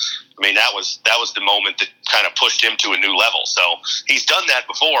him. I mean, that was the moment that kind of pushed him to a new level. So he's done that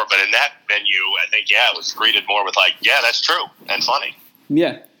before, but in that venue, I think, it was greeted more with like, yeah, that's true and funny.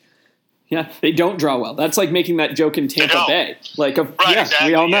 Yeah, they don't draw well. That's like making that joke in Tampa Bay. Exactly.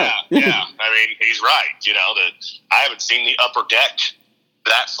 We all know. Yeah. I mean, he's right. I haven't seen the upper deck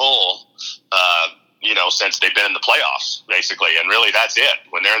that full, since they've been in the playoffs, basically. And really, that's it.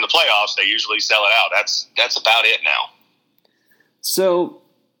 When they're in the playoffs, they usually sell it out. That's about it now. So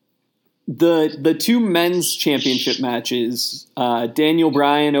the two men's championship matches, Daniel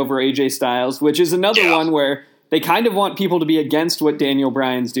Bryan over AJ Styles, which is another one where they kind of want people to be against what Daniel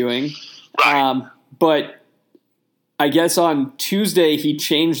Bryan's doing. Right. But I guess on Tuesday he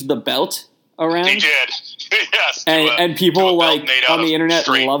changed the belt around. He did. Yes. And people like on the internet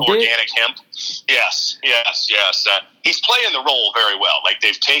loved organic hemp. Yes. He's playing the role very well. Like,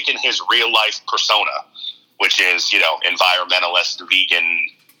 they've taken his real life persona, which is, environmentalist, vegan,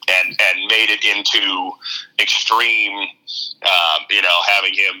 and made it into extreme,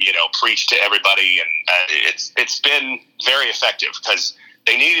 having him, preach to everybody. And it's been very effective because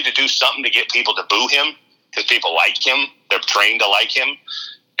they needed to do something to get people to boo him because people like him. They're trained to like him.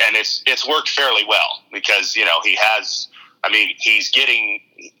 And it's worked fairly well because, he has, he's getting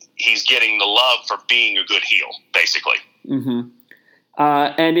the love for being a good heel, basically. Mm-hmm.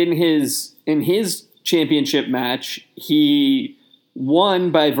 And in his championship match, he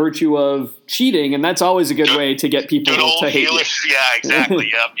won by virtue of cheating, and that's always a good way to get people to hate you. Yeah,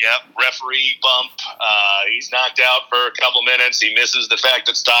 exactly. Yep. Referee bump. He's knocked out for a couple minutes. He misses the fact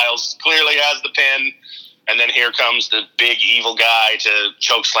that Styles clearly has the pin, And then here comes the big evil guy to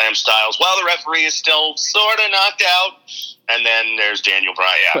choke slam Styles while the referee is still sort of knocked out. And then there's Daniel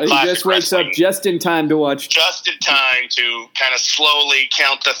Bryan. But he just wakes up just in time to watch. Just in time to kind of slowly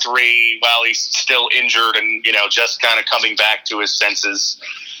count the 3 while he's still injured and, just kind of coming back to his senses.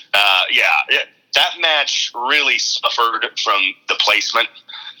 That match really suffered from the placement.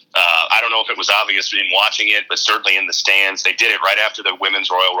 I don't know if it was obvious in watching it, but certainly in the stands. They did it right after the Women's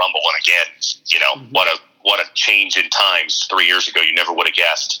Royal Rumble. And again, what a change in times 3 years ago. You never would have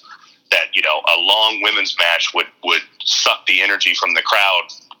guessed that, a long women's match would suck the energy from the crowd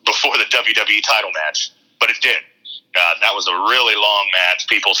before the WWE title match. But it did. That was a really long match.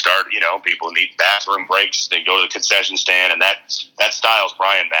 People people need bathroom breaks. They go to the concession stand, and that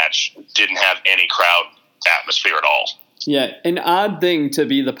Styles-Bryan match didn't have any crowd atmosphere at all. Yeah, an odd thing to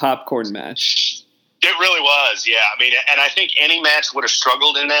be the popcorn match. It really was, yeah. I mean, and I think any match would have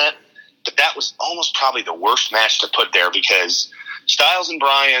struggled in that, but that was almost probably the worst match to put there because Styles and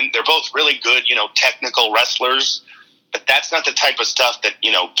Bryan, they're both really good, technical wrestlers, but that's not the type of stuff that,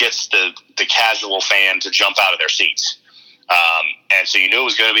 gets the casual fan to jump out of their seats. And so you knew it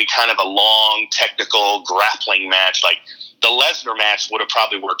was going to be kind of a long, technical, grappling match. Like the Lesnar match would have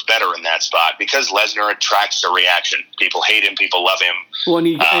probably worked better in that spot because Lesnar attracts a reaction. People hate him, people love him. Well,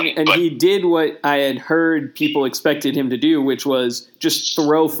 and he did what I had heard people expected him to do, which was just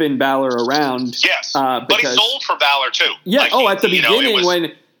throw Finn Balor around. Yes, but he sold for Balor too. Yeah. At the beginning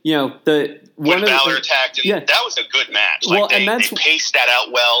when Balor attacked him, that was a good match. They paced that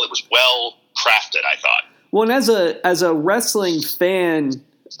out well. It was well crafted, I thought. Well, and as a wrestling fan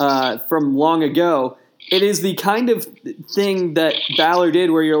from long ago, it is the kind of thing that Balor did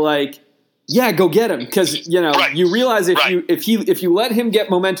where you're like, yeah, go get him. Because, you realize if you let him get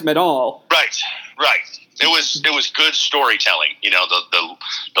momentum at all. Right. It was good storytelling.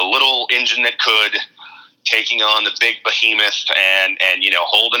 The little engine that could, taking on the big behemoth and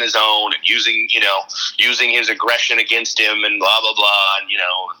holding his own and using his aggression against him and blah, blah, blah. And,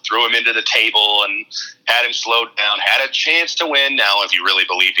 threw him into the table and had him slowed down, had a chance to win. Now, if you really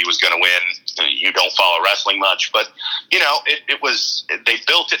believed he was going to win, you don't follow wrestling much. But, they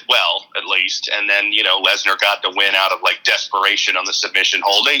built it well, at least. And then, Lesnar got the win out of desperation on the submission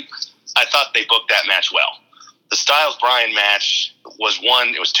hold. I thought they booked that match well. The Styles-Bryan match was, one,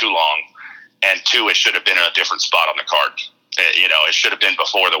 it was too long. And 2, it should have been in a different spot on the card. It should have been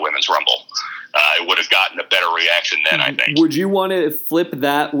before the Women's Rumble. It would have gotten a better reaction then, I think. Would you want to flip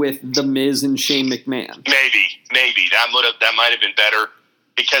that with The Miz and Shane McMahon? Maybe. That might have been better.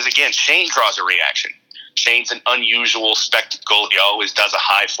 Because, again, Shane draws a reaction. Shane's an unusual spectacle. He always does a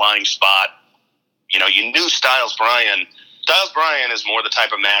high-flying spot. You knew Styles-Bryan. Styles-Bryan is more the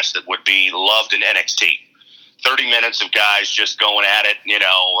type of match that would be loved in NXT. 30 minutes of guys just going at it,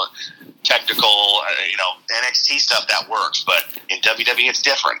 technical, NXT stuff, that works. But in WWE, it's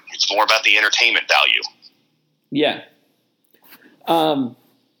different. It's more about the entertainment value. Yeah.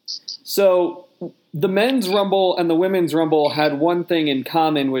 So the Men's Rumble and the Women's Rumble had one thing in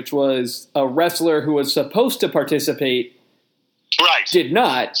common, which was a wrestler who was supposed to participate did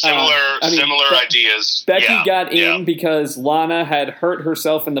not. Similar ideas. Becky got in because Lana had hurt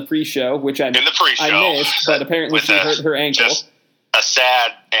herself in the pre-show, which I missed, but apparently she hurt her ankle. Just a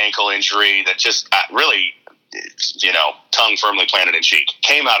sad ankle injury that just really, tongue firmly planted in cheek.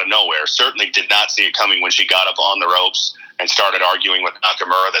 Came out of nowhere. Certainly did not see it coming when she got up on the ropes and started arguing with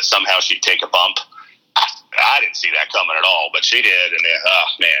Nakamura that somehow she'd take a bump. I didn't see that coming at all, but she did,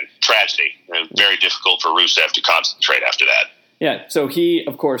 and tragedy. Very difficult for Rusev to concentrate after that. Yeah, so he,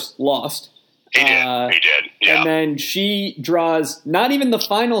 of course, lost. He did. Yeah. And then she draws not even the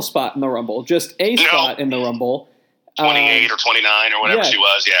final spot in the Rumble, just a spot in the Rumble. 28 or 29 or whatever she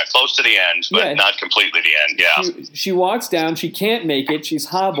was. Yeah, close to the end, but not completely the end. Yeah. She walks down. She can't make it. She's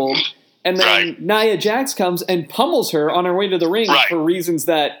hobbled. And then Nia Jax comes and pummels her on her way to the ring for reasons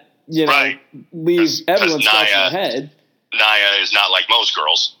that, leave everyone scratching their head. Nia is not like most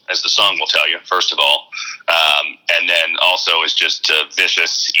girls, as the song will tell you, first of all. And then also is just a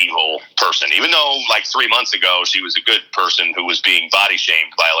vicious, evil person. Even though, 3 months ago, she was a good person who was being body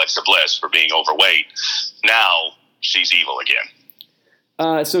shamed by Alexa Bliss for being overweight. Now, she's evil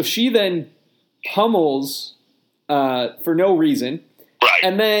again. So she then pummels for no reason. Right.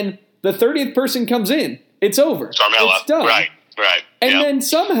 And then the 30th person comes in. It's over. Carmella. It's done. Right. And then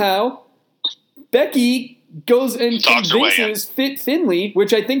somehow, Becky goes and convinces Fit Finlay,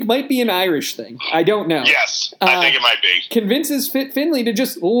 which I think might be an Irish thing. I don't know. Yes, I think it might be. Convinces Fit Finlay to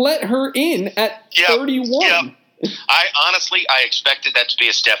just let her in at 31. Yep. I expected that to be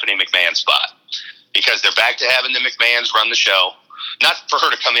a Stephanie McMahon spot because they're back to having the McMahons run the show. not for her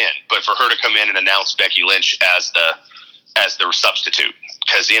to come in, but for her to come in and announce Becky Lynch as the substitute.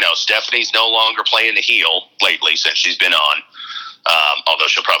 Because, Stephanie's no longer playing the heel lately since she's been on, although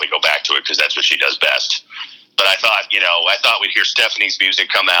she'll probably go back to it because that's what she does best. But I thought we'd hear Stephanie's music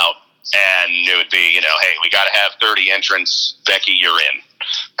come out, and it would be, hey, we got to have 30 entrants. Becky, you're in.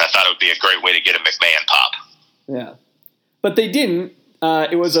 I thought it would be a great way to get a McMahon pop. Yeah. But they didn't.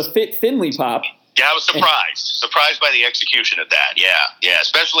 It was a Finley pop. Yeah, I was surprised by the execution of that. Yeah,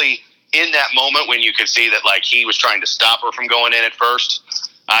 especially in that moment when you could see that, like, he was trying to stop her from going in at first.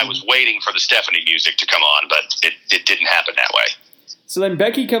 I was waiting for the Stephanie music to come on, but it didn't happen that way. So then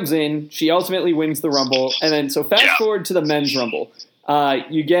Becky comes in. She ultimately wins the Rumble. And then, so fast forward to the men's Rumble.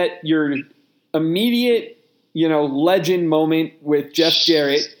 You get your immediate, legend moment with Jeff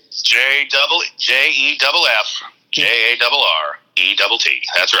Jarrett. JEFFJARRETT.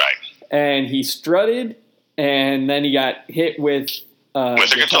 That's right. And he strutted, and then he got hit with a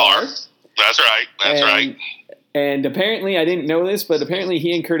guitar. That's right. And apparently, I didn't know this, but apparently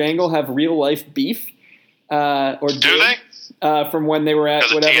he and Kurt Angle have real life beef. Or do they? From when they were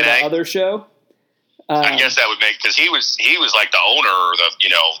at whatever the other show. I guess that would make, because he was like the owner, or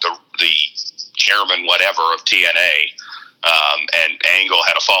the chairman, whatever, of TNA. And Angle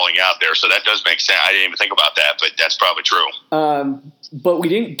had a falling out there, so that does make sense. I didn't even think about that, but that's probably true. But we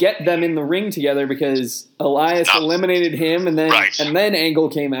didn't get them in the ring together because Elias eliminated him, and then Angle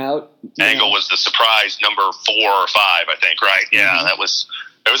came out. Angle was the surprise number 4 or 5, I think. Right? Yeah, mm-hmm.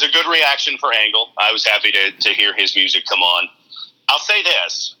 There was a good reaction for Angle. I was happy to hear his music come on. I'll say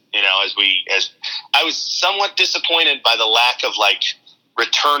this, as I was somewhat disappointed by the lack of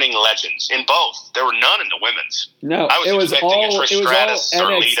returning legends in both. There were none in the women's. No, it was all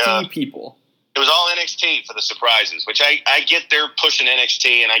NXT people. It was all NXT for the surprises, which I get they're pushing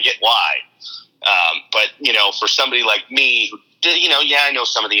NXT, and I get why. But, for somebody like me, who, I know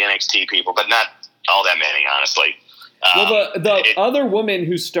some of the NXT people, but not all that many, honestly. Well, the other woman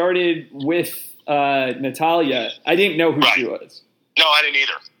who started with Natalya, I didn't know who she was. No, I didn't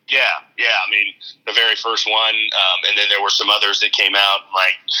either. Yeah. I mean, the very first one, and then there were some others that came out.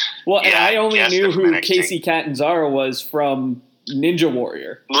 And I only knew who Casey Catanzaro was from Ninja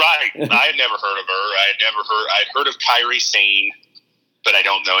Warrior. Right. I had never heard of her. I'd heard of Kairi Sane, but I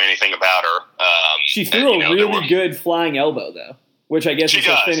don't know anything about her. She threw a really good flying elbow, though, which I guess is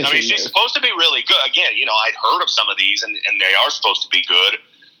a finishing move. She's supposed to be really good. Again, I'd heard of some of these, and they are supposed to be good.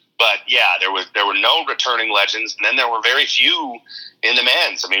 But yeah, there were no returning legends, and then there were very few in the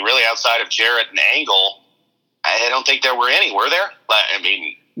men's. I mean, really, outside of Jarrett and Angle, I don't think there were any. Were there?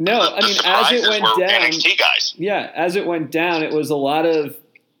 No. As it went down, NXT guys. Yeah, as it went down, it was a lot of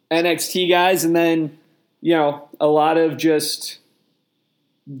NXT guys, and then a lot of just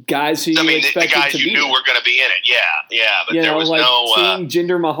guys who you expected the guys to you be knew were going to be in it. Yeah. But there was no seeing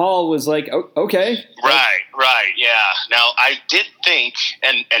Jinder Mahal was like, okay. Right. Yeah. Now I did think,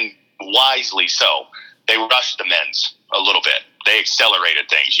 and wisely so, they rushed the men's a little bit. They accelerated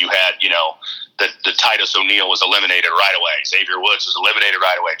things. You had, the Titus O'Neil was eliminated right away. Xavier Woods was eliminated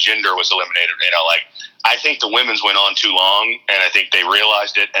right away. Jinder was eliminated. I think the women's went on too long, and I think they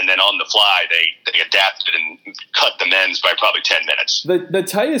realized it. And then on the fly, they adapted and cut the men's by probably 10 minutes. The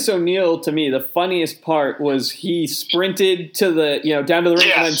Titus O'Neil, to me, the funniest part was he sprinted to the down to the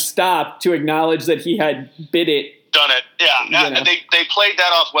ring and then stopped to acknowledge that he had bit it. Done it. Yeah. They played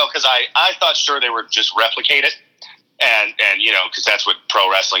that off well, because I thought sure they would just replicate it. And because that's what pro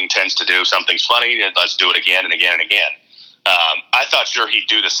wrestling tends to do. Something's funny, let's do it again and again and again. I thought sure he'd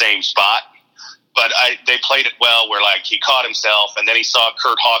do the same spot, but they played it well, where he caught himself, and then he saw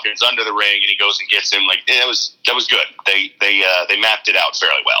Kurt Hawkins under the ring, and he goes and gets him. That was good. They mapped it out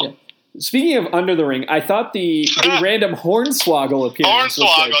fairly well. Yeah. Speaking of under the ring, I thought the random Hornswoggle appearance.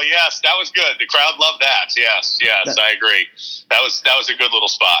 Hornswoggle, yes, that was good. The crowd loved that. Yes, I agree. That was a good little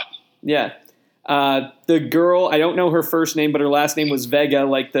spot. Yeah. The girl, I don't know her first name, but her last name was Vega,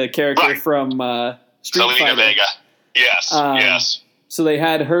 like the character from Street Fighter. Vega. Yes. So they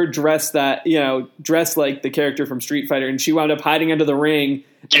had her dressed like the character from Street Fighter, and she wound up hiding under the ring,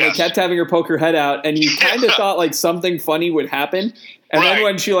 and they kept having her poke her head out, and you kind of thought something funny would happen, and then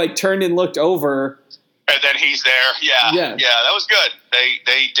when she turned and looked over, and then he's there. Yeah, that was good.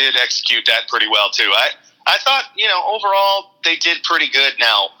 They did execute that pretty well too. I thought overall they did pretty good.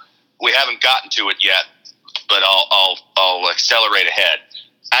 Now, we haven't gotten to it yet, but I'll accelerate ahead.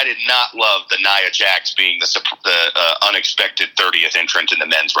 I did not love the Nia Jax being the unexpected 30th entrant in the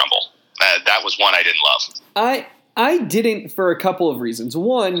men's Rumble. That was one I didn't love. I didn't for a couple of reasons.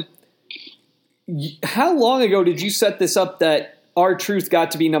 One, how long ago did you set this up that R-Truth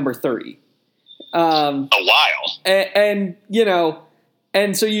got to be number 30? A while. And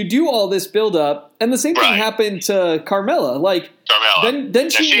and so you do all this build up, and the same thing happened to Carmella. Like, then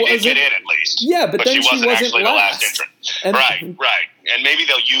she wasn't, did get in at least. Yeah, but then she wasn't actually last. The last entrant. Right. And maybe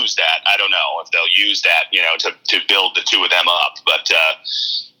they'll use that. I don't know if they'll use that, to build the two of them up. But,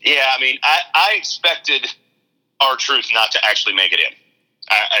 I mean, I expected R-Truth not to actually make it in.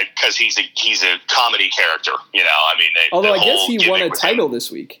 Because he's a comedy character, I mean, although I guess he won a title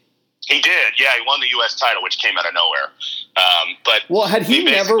this week. He did, yeah. He won the U.S. title, which came out of nowhere. Had he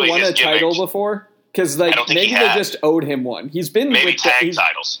never won a title before? Because maybe they just owed him one. He's been with tag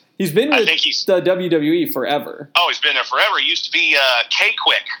titles. He's been with the WWE forever. Oh, he's been there forever. He used to be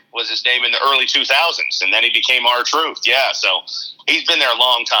K-Quick was his name in the early 2000s, and then he became R-Truth. Yeah, so he's been there a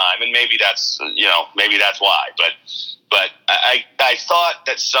long time, and maybe that's why. But I thought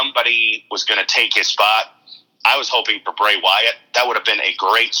that somebody was going to take his spot. I was hoping for Bray Wyatt. That would have been a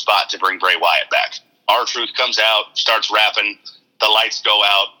great spot to bring Bray Wyatt back. R-Truth comes out, starts rapping, the lights go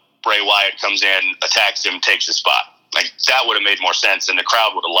out, Bray Wyatt comes in, attacks him, takes his spot. Like, that would have made more sense, and the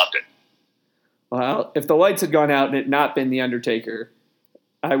crowd would have loved it. Well, if the lights had gone out and it not been The Undertaker,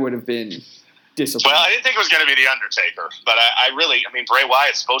 I would have been disappointed. Well, I didn't think it was going to be The Undertaker, but I mean, Bray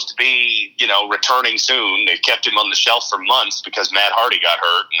Wyatt's supposed to be, returning soon. They kept him on the shelf for months because Matt Hardy got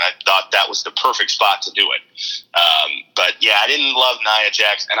hurt, and I thought that was the perfect spot to do it. But yeah, I didn't love Nia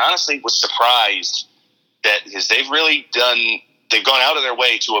Jax, and honestly was surprised that they've gone out of their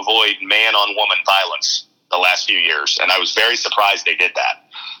way to avoid man-on-woman violence the last few years, and I was very surprised they did that.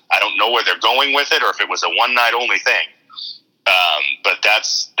 I don't know where they're going with it or if it was a one-night-only thing. But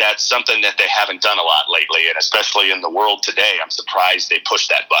that's something that they haven't done a lot lately, and especially in the world today, I'm surprised they pushed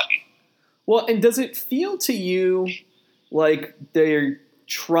that button. Well, and does it feel to you like they're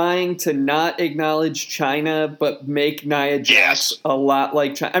trying to not acknowledge China but make Nia Jax a lot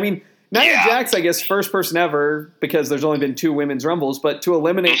like China? I mean, Nia Jax, I guess, first person ever, because there's only been 2 women's rumbles, but to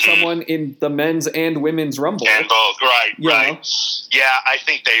eliminate someone in the men's and women's rumble. And both, right. Yeah, I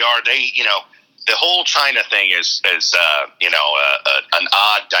think they are. The whole China thing is an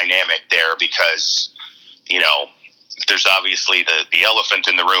odd dynamic there because, there's obviously the elephant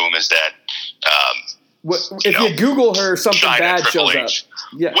in the room is that if you Google her, something China, bad Triple shows H.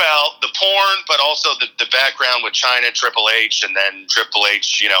 up. Yeah. Well, the porn, but also the background with China, Triple H, and then Triple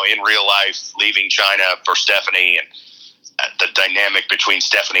H, in real life leaving China for Stephanie, and the dynamic between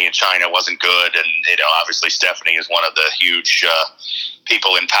Stephanie and China wasn't good, and obviously Stephanie is one of the huge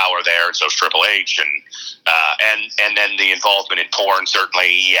people in power there, and so is Triple H, and then the involvement in porn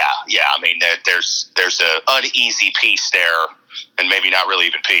certainly, yeah. I mean, there's an uneasy piece there, and maybe not really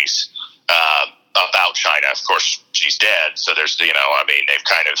even peace about China. Of course, she's dead, so there's they've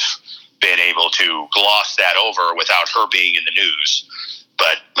kind of been able to gloss that over without her being in the news.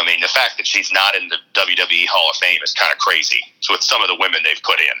 But, I mean, the fact that she's not in the WWE Hall of Fame is kind of crazy. So with some of the women they've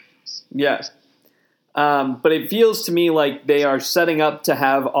put in. Yeah. But it feels to me like they are setting up to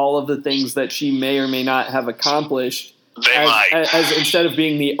have all of the things that she may or may not have accomplished. As instead of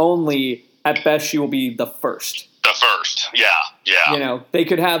being the only, at best she will be the first. The first, yeah. They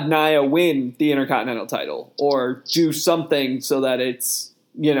could have Nia win the Intercontinental title or do something so that it's,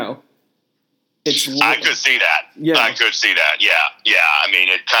 I could see that. Yeah. I could see that. Yeah. I mean,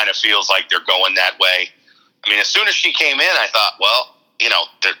 it kind of feels like they're going that way. I mean, as soon as she came in, I thought, well,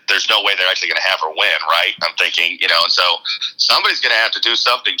 there's no way they're actually going to have her win, right? I'm thinking, and so somebody's going to have to do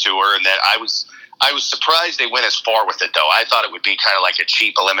something to her. And then I was surprised they went as far with it, though. I thought it would be kind of like a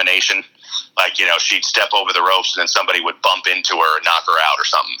cheap elimination. Like, she'd step over the ropes and then somebody would bump into her and knock her out or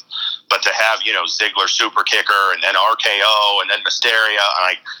something. But to have, Ziggler super kicker and then RKO and then Mysterio,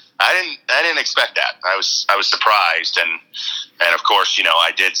 I didn't expect that. I was surprised, and of course,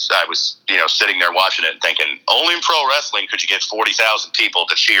 I was sitting there watching it and thinking, only in pro wrestling could you get 40,000 people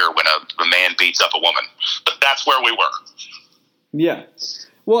to cheer when a man beats up a woman. But that's where we were. Yeah,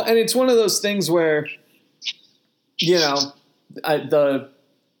 well, and it's one of those things where, the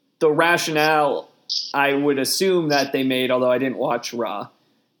rationale I would assume that they made, although I didn't watch Raw,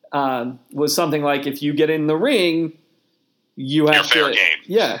 was something like if you get in the ring, you have fair to, game.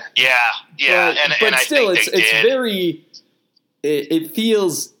 Yeah. But and still, I think it's very. It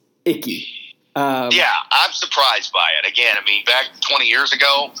feels icky. I'm surprised by it. Again, I mean, back 20 years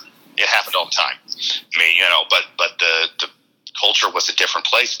ago, it happened all the time. I mean, but the culture was a different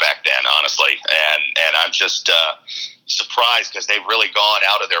place back then, honestly, and I'm just surprised because they've really gone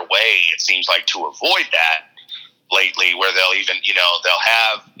out of their way. It seems like to avoid that. Lately, where they'll even, they'll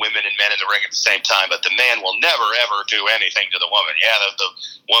have women and men in the ring at the same time, but the man will never, ever do anything to the woman. Yeah, the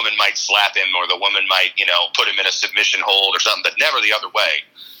woman might slap him or the woman might, put him in a submission hold or something, but never the other way.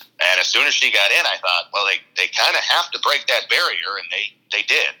 And as soon as she got in, I thought, well, they kind of have to break that barrier, and they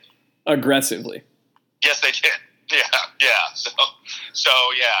did. Aggressively. Yes, they did. Yeah. So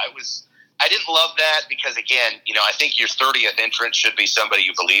yeah, it was. I didn't love that because, again, I think your 30th entrant should be somebody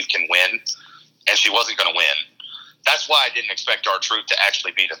you believe can win, and she wasn't going to win. That's why I didn't expect R-Truth to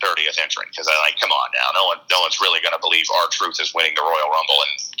actually be the 30th entrant, because come on now, no one's really going to believe R-Truth is winning the Royal Rumble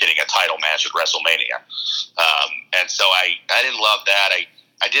and getting a title match at WrestleMania. And so I didn't love that.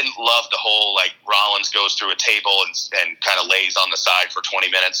 I didn't love the whole, Rollins goes through a table and kind of lays on the side for 20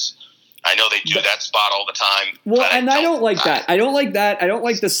 minutes. I know they do that spot all the time. Well, and I don't like that. I don't like that. I don't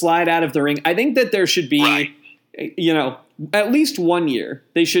like the slide out of the ring. I think that there should be, at least 1 year,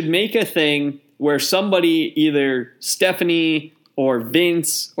 they should make a thing where somebody, either Stephanie or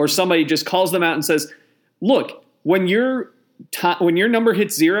Vince or somebody, just calls them out and says, look, when your number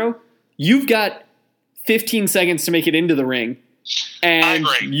hits 0, you've got 15 seconds to make it into the ring. And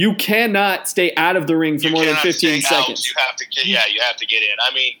you cannot stay out of the ring for more than 15 seconds. You have to get in.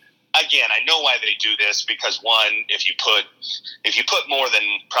 I mean, again, I know why they do this, because one, if you put more than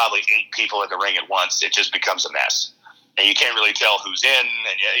probably 8 people in the ring at once, it just becomes a mess. And you can't really tell who's in,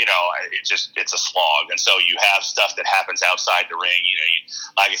 and it's a slog. And so you have stuff that happens outside the ring.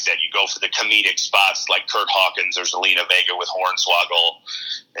 Like I said, you go for the comedic spots like Kurt Hawkins or Zelina Vega with Hornswoggle.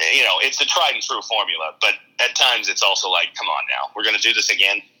 It's a tried and true formula. But at times it's also like, come on now, we're going to do this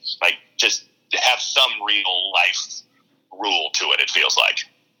again. Just have some real life rule to it. It feels like.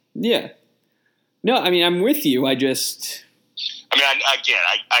 Yeah. No, I mean, I'm with you. I know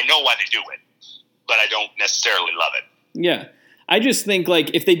why they do it, but I don't necessarily love it. Yeah. I just think,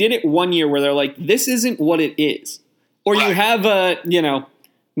 if they did it 1 year where they're like, this isn't what it is. Or you have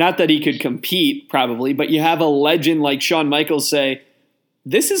not that he could compete probably, but you have a legend like Shawn Michaels say,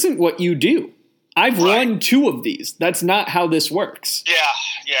 this isn't what you do. I've won 2 of these. That's not how this works. Yeah.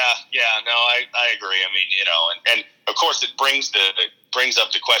 No, I agree. I mean, and of course it brings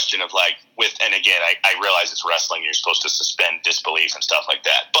up the question of and again, I realize it's wrestling. You're supposed to suspend disbelief and stuff like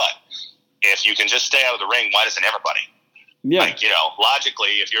that. But if you can just stay out of the ring, why doesn't everybody? Yeah.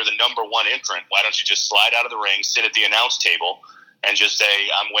 Logically, if you're the number 1 entrant, why don't you just slide out of the ring, sit at the announce table, and just say,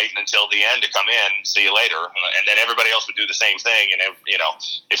 I'm waiting until the end to come in, see you later. And then everybody else would do the same thing. And,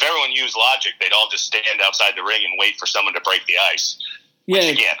 if everyone used logic, they'd all just stand outside the ring and wait for someone to break the ice. Which,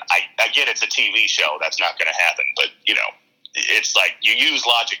 again, I get it's a TV show. That's not going to happen. But, it's like you use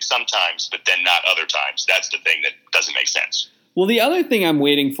logic sometimes, but then not other times. That's the thing that doesn't make sense. Well, the other thing I'm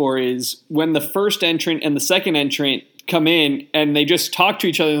waiting for is when the first entrant and the second entrant come in and they just talk to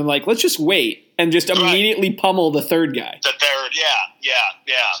each other and let's just wait and just immediately pummel the third guy. The third, yeah.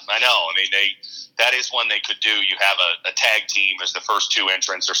 I know. I mean, that is one they could do. You have a tag team as the first 2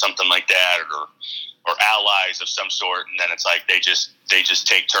 entrants or something like that, or allies of some sort, and then it's like they just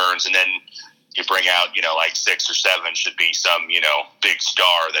take turns, and then you bring out 6 or 7 should be some big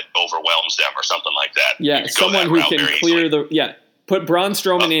star that overwhelms them or something like that. Yeah, someone who can clear put Braun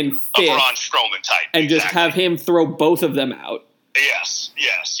Strowman in 5th, a Braun Strowman type, and just have him throw both of them out. Yes.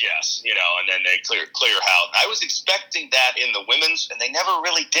 And then they clear out. I was expecting that in the women's, and they never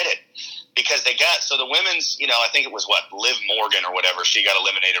really did it, because the women's, I think it was Liv Morgan or whatever, she got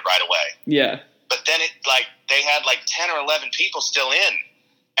eliminated right away. Yeah. But then they had 10 or 11 people still in.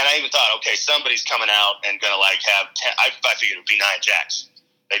 And I even thought, okay, somebody's coming out and going to have 10. I figured it would be Nia Jax.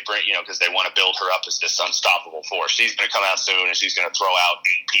 They bring, because they want to build her up as this unstoppable force. She's going to come out soon, and she's going to throw out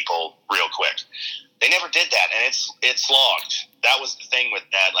 8 people real quick. They never did that, and it's logged. That was the thing with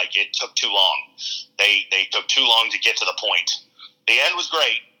that. It took too long. They took too long to get to the point. The end was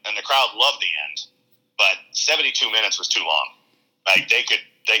great, and the crowd loved the end, but 72 minutes was too long. They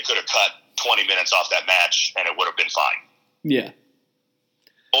could have cut 20 minutes off that match, and it would have been fine. Yeah.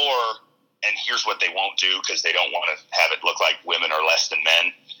 And here's what they won't do, because they don't want to have it look like women are less than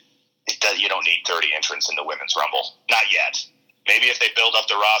men. You don't need 30 entrants in the Women's Rumble. Not yet. Maybe if they build up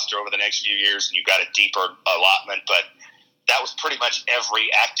the roster over the next few years and you got a deeper allotment, but that was pretty much every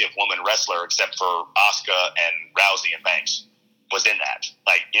active woman wrestler except for Asuka and Rousey and Banks was in that.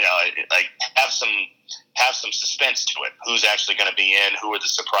 Have some suspense to it. Who's actually going to be in? Who are the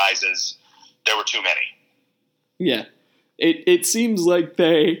surprises? There were too many. Yeah. It seems like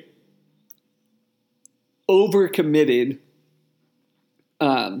they overcommitted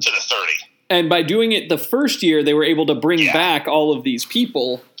to the 30. And by doing it the first year, they were able to bring back all of these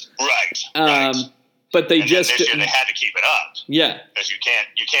people. Right. But they and just this year they had to keep it up. Yeah. Because you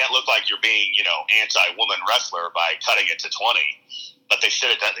can't look like you're being, anti-woman wrestler by cutting it to 20. But they should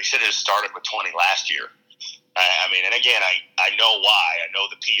have started with 20 last year. And again, I know why. I know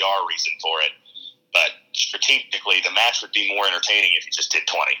the PR reason for it. But strategically, the match would be more entertaining if you just did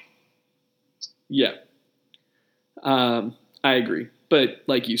 20. Yeah. I agree. But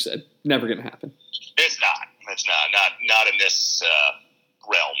like you said, never going to happen. It's not. It's not in this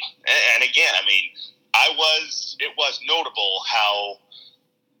realm. And again, I mean, it was notable how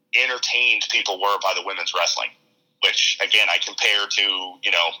entertained people were by the women's wrestling, which again, I compare to,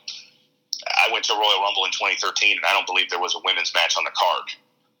 I went to Royal Rumble in 2013 and I don't believe there was a women's match on the card.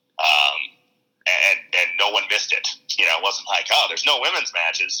 And no one missed it. It wasn't like, oh, there's no women's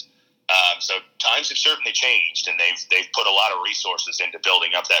matches. So times have certainly changed, and they've put a lot of resources into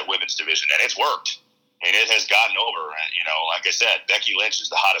building up that women's division, and it's worked. I mean, it has gotten over. Like I said, Becky Lynch is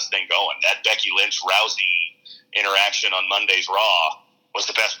the hottest thing going. That Becky Lynch-Rousey interaction on Monday's Raw was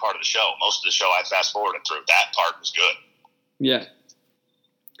the best part of the show. Most of the show I fast-forwarded through. That part was good. Yeah.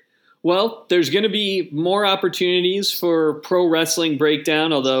 Well, there's going to be more opportunities for Pro Wrestling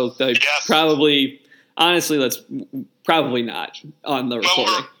Breakdown, although honestly, that's probably not on the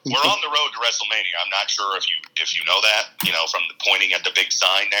recording. We're on the road to WrestleMania. I'm not sure if you know that, from the pointing at the big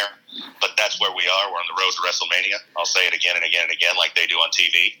sign there, but that's where we are. We're on the road to WrestleMania. I'll say it again and again and again like they do on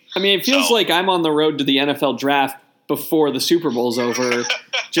TV. I mean, it feels like I'm on the road to the NFL draft before the Super Bowl's over,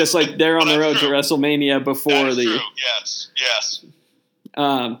 just like they're on the road to WrestleMania before True. Yes.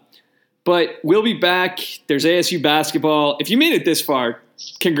 But we'll be back. There's ASU basketball. If you made it this far,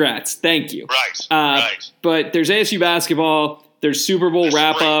 congrats. Thank you. Right. But there's ASU basketball. There's Super Bowl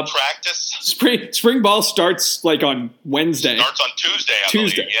wrap-up. Practice. Spring ball starts on Wednesday. Starts on Tuesday, I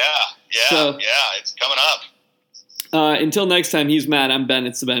believe. Yeah, it's coming up. Until next time, he's Matt. I'm Ben.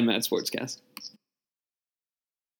 It's the Ben and Matt Sportscast.